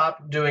to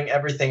stop doing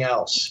everything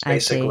else,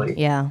 basically. I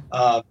see. Yeah.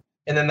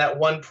 And then that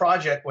one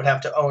project would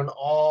have to own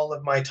all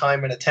of my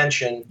time and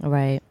attention.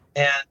 Right.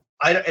 And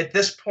at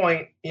this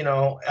point,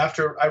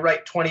 after I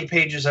write 20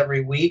 pages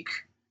every week,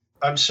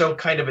 I'm so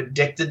kind of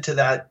addicted to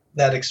that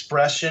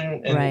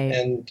expression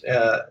and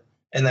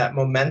that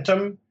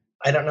momentum.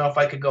 I don't know if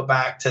I could go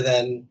back to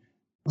then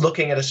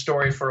looking at a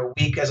story for a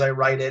week as I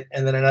write it,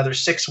 and then another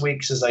 6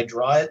 weeks as I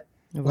draw it.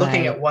 Right.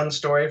 Looking at one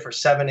story for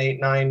 7,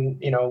 8, 9,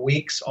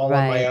 weeks all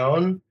on my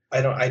own.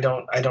 I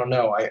don't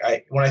know.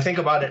 I when I think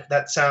about it,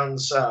 that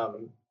sounds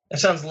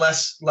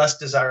less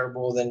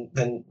desirable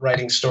than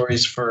writing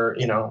stories for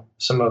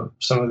some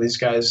of these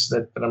guys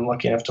that I'm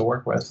lucky enough to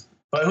work with.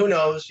 But who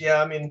knows?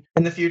 Yeah, I mean,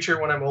 in the future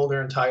when I'm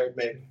older and tired,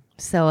 maybe.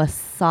 So a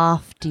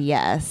soft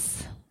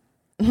yes.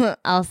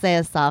 I'll say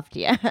a soft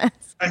yes.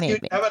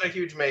 Maybe. How about a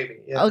huge maybe?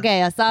 Yeah.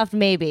 Okay, a soft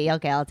maybe.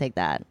 Okay, I'll take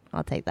that.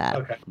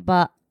 Okay.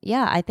 But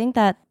yeah, I think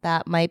that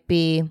might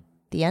be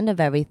the end of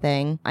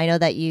everything. I know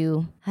that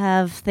you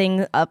have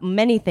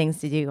many things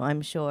to do,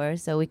 I'm sure.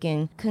 So we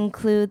can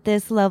conclude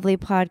this lovely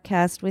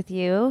podcast with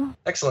you.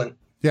 Excellent.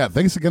 Yeah,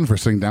 thanks again for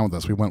sitting down with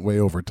us. We went way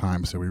over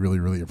time, so we really,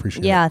 really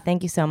appreciate it. Yeah,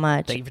 thank you so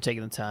much. Thank you for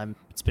taking the time.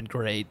 It's been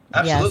great.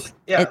 Absolutely.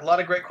 Yes. Yeah, a lot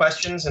of great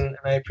questions, and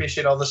I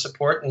appreciate all the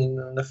support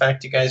and the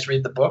fact you guys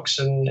read the books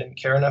and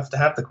care enough to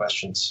have the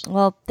questions.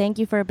 Well, thank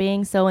you for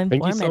being so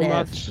informative. Thank you so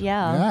much.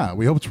 Yeah,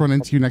 we hope to run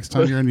into you next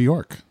time you're in New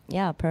York.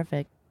 Yeah,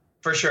 perfect.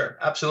 For sure.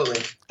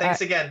 Absolutely.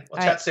 Thanks again.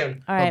 We'll chat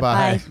soon. All right,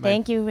 Bye-bye. bye.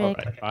 Thank you,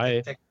 Rick.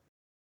 Bye.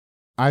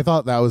 I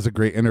thought that was a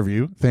great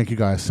interview. Thank you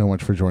guys so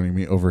much for joining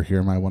me over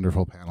here, my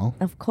wonderful panel.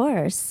 Of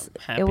course.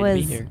 Happy to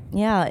be here.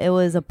 Yeah, it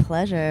was a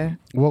pleasure.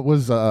 What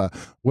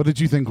did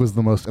you think was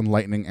the most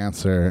enlightening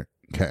answer?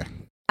 Okay.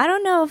 I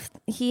don't know if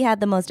he had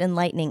the most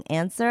enlightening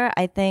answer.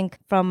 I think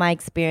from my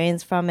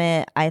experience from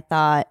it, I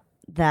thought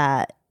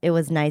that it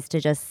was nice to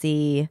just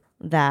see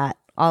that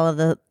all of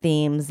the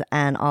themes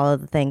and all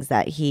of the things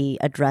that he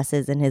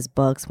addresses in his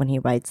books when he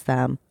writes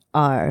them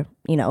are,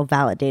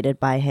 validated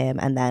by him,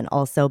 and then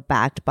also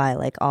backed by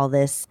like all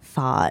this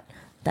thought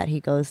that he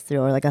goes through,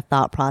 or like a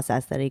thought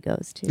process that he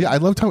goes to. Yeah, I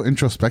loved how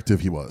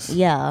introspective he was.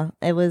 Yeah,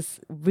 it was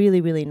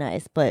really, really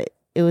nice, but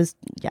it was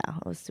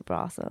super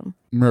awesome.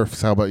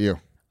 Murphs, how about you?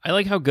 I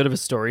like how good of a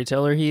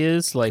storyteller he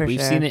is. Like, we've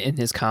sure. seen it in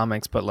his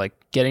comics, but like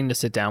getting to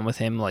sit down with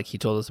him, like he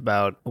told us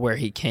about where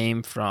he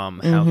came from,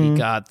 how he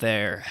got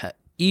there,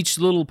 each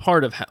little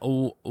part of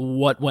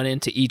what went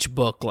into each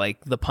book.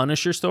 Like the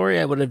Punisher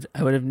story, I would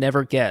have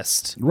never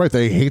guessed. Right,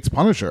 they hates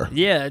Punisher.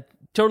 Yeah, it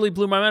totally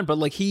blew my mind. But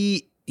like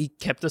he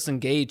kept us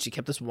engaged. He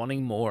kept us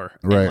wanting more.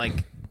 Right. And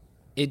like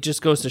it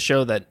just goes to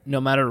show that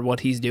no matter what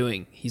he's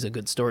doing, he's a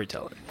good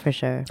storyteller. For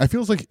sure. I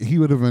feels like he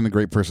would have been a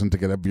great person to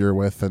get a beer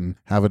with and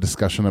have a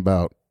discussion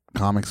about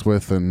comics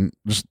with and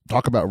just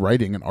talk about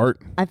writing and art.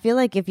 I feel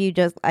like he's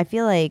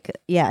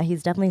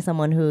definitely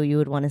someone who you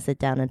would want to sit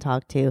down and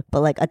talk to,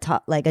 but like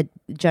a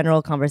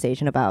general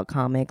conversation about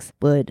comics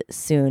would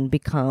soon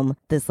become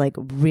this like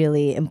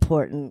really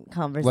important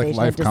conversation,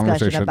 life discussion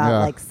conversation, about yeah.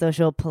 like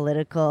social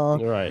political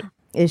Right.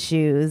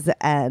 issues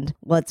and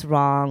what's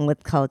wrong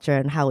with culture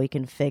and how we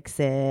can fix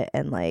it,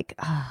 and like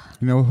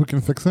You know who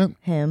can fix it?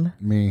 him.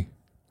 Me.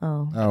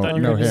 Oh, I thought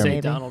you no, were going to him.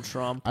 say Donald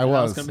Trump. I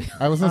was going to say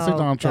Oh,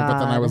 Donald Trump, but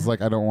then I God. was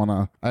like, I don't want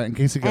to, in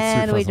case he gets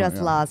and too we president, just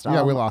yeah. lost all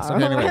Yeah, we lost. our,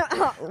 Okay, anyway.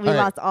 we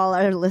lost all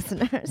our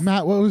listeners.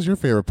 Matt, what was your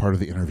favorite part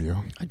of the interview?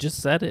 I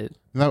just said it.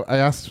 No, I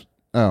asked,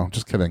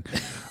 just kidding.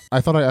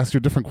 I thought I asked you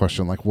a different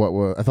question. Like,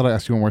 I thought I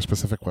asked you a more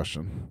specific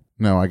question.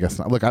 No, I guess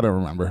not. Look, I don't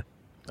remember.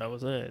 That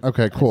was it.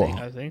 Okay, cool.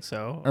 I think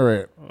so. All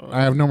right.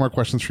 I have no more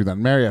questions for you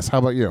then. Marius, how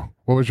about you?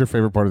 What was your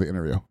favorite part of the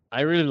interview?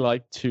 I really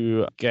like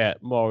to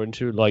get more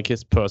into like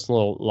his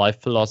personal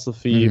life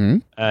philosophy,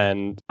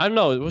 and I don't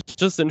know, it was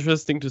just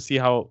interesting to see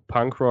how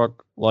punk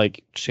rock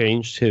like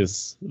changed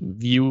his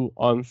view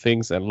on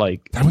things and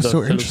like That was the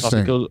so interesting.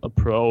 philosophical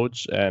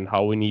approach and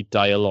how we need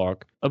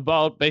dialogue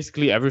about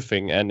basically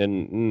everything and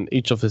in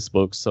each of his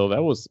books. So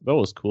that was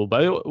cool.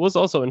 But it was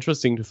also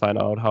interesting to find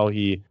out how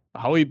he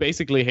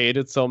basically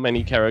hated so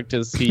many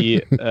characters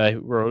he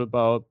wrote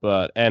about,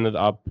 but ended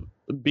up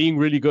being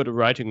really good at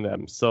writing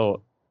them.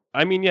 So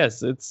I mean,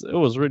 yes, it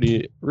was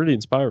really, really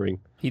inspiring.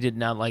 He did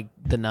not like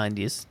the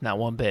 90s, not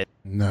one bit.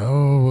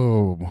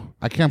 No.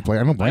 I don't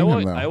blame him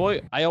though.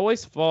 I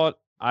always thought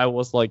I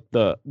was like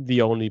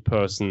the only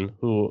person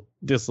who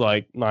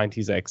disliked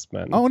 90s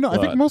X-Men. Oh, no, I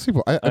think most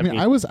people, I mean, mean-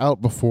 I was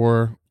out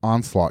before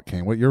Onslaught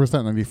came. What year was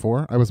that,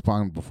 94? I was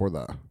gone before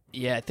that.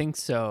 Yeah, I think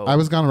so. I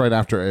was gone right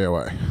after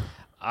AOA.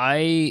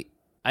 I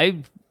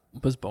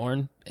was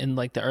born in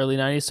like the early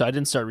 90s, so I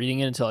didn't start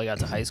reading it until I got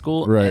to high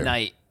school. Right. And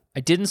I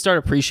didn't start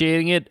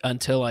appreciating it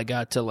until I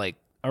got to like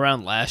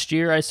around last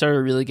year, I started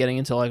really getting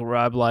into like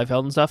Rob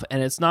Liefeld and stuff,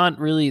 and it's not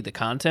really the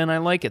content I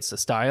like, it's the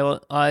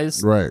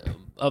stylized Right.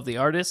 of the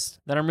artist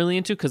that I'm really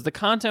into, because the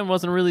content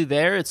wasn't really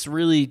there. It's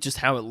really just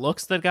how it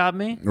looks that got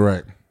me.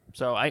 Right.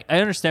 So I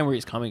understand where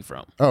he's coming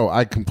from. Oh,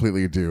 I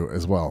completely do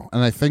as well.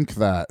 And I think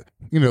that,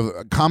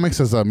 comics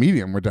as a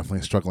medium were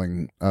definitely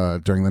struggling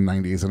during the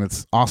 90s. And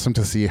it's awesome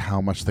to see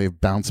how much they've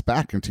bounced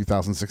back in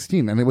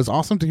 2016. And it was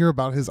awesome to hear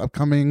about his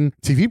upcoming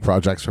TV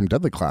projects from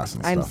Deadly Class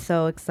and I'm stuff.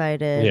 so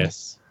excited.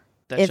 Yes.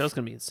 That show's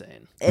going to be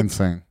insane.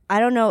 Insane.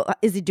 I don't know.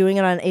 Is he doing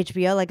it on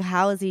HBO? Like,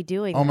 how is he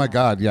doing Oh my that?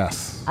 God,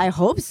 yes. I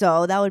hope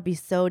so. That would be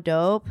so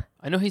dope.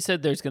 I know he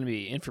said there's going to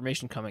be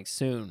information coming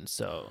soon,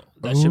 so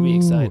that should be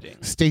exciting.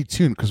 Stay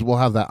tuned because we'll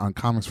have that on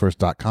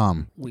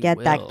ComicsVerse.com. We Get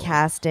that will.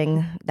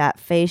 casting, that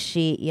face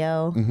sheet,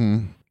 yo.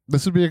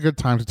 This would be a good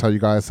time to tell you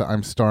guys that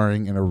I'm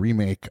starring in a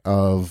remake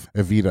of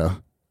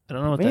Evita. I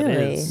don't know what that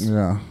Really? is.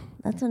 Yeah.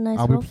 That's a nice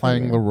I'll be role for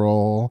playing you. the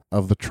role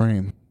of the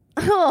train.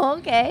 Oh,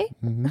 okay.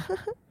 hmm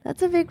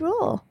That's a big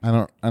role. I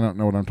don't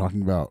know what I'm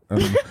talking about.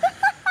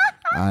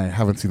 I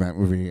haven't seen that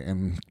movie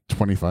in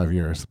 25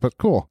 years, but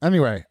cool.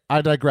 Anyway,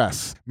 I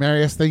digress.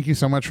 Marius, thank you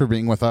so much for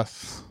being with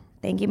us.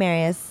 Thank you,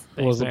 Marius.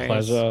 It was a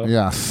Marius. pleasure.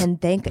 Yes. And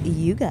thank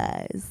you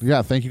guys.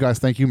 Yeah, thank you guys.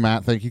 Thank you,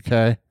 Matt. Thank you,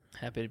 Kay.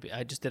 Happy to be.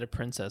 I just did a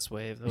princess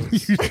wave. That You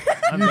was, did.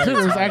 I'm It very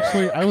was tired.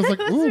 actually, I was like,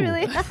 ooh.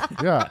 Really?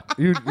 Yeah,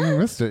 you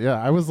missed it.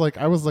 Yeah, I was like,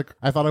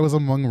 I thought I was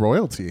among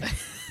royalty.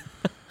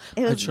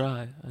 It I was,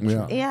 try.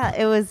 Yeah. yeah,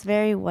 it was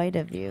very white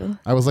of you.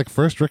 I was like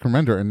first Rick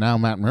Remender and now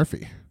Matt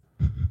Murphy.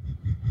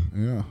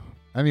 Yeah.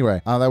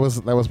 Anyway, that was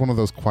one of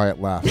those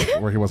quiet laughs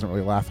where he wasn't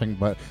really laughing.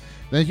 But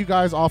thank you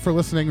guys all for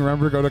listening.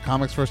 Remember, go to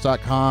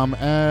comicsverse.com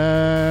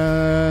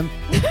and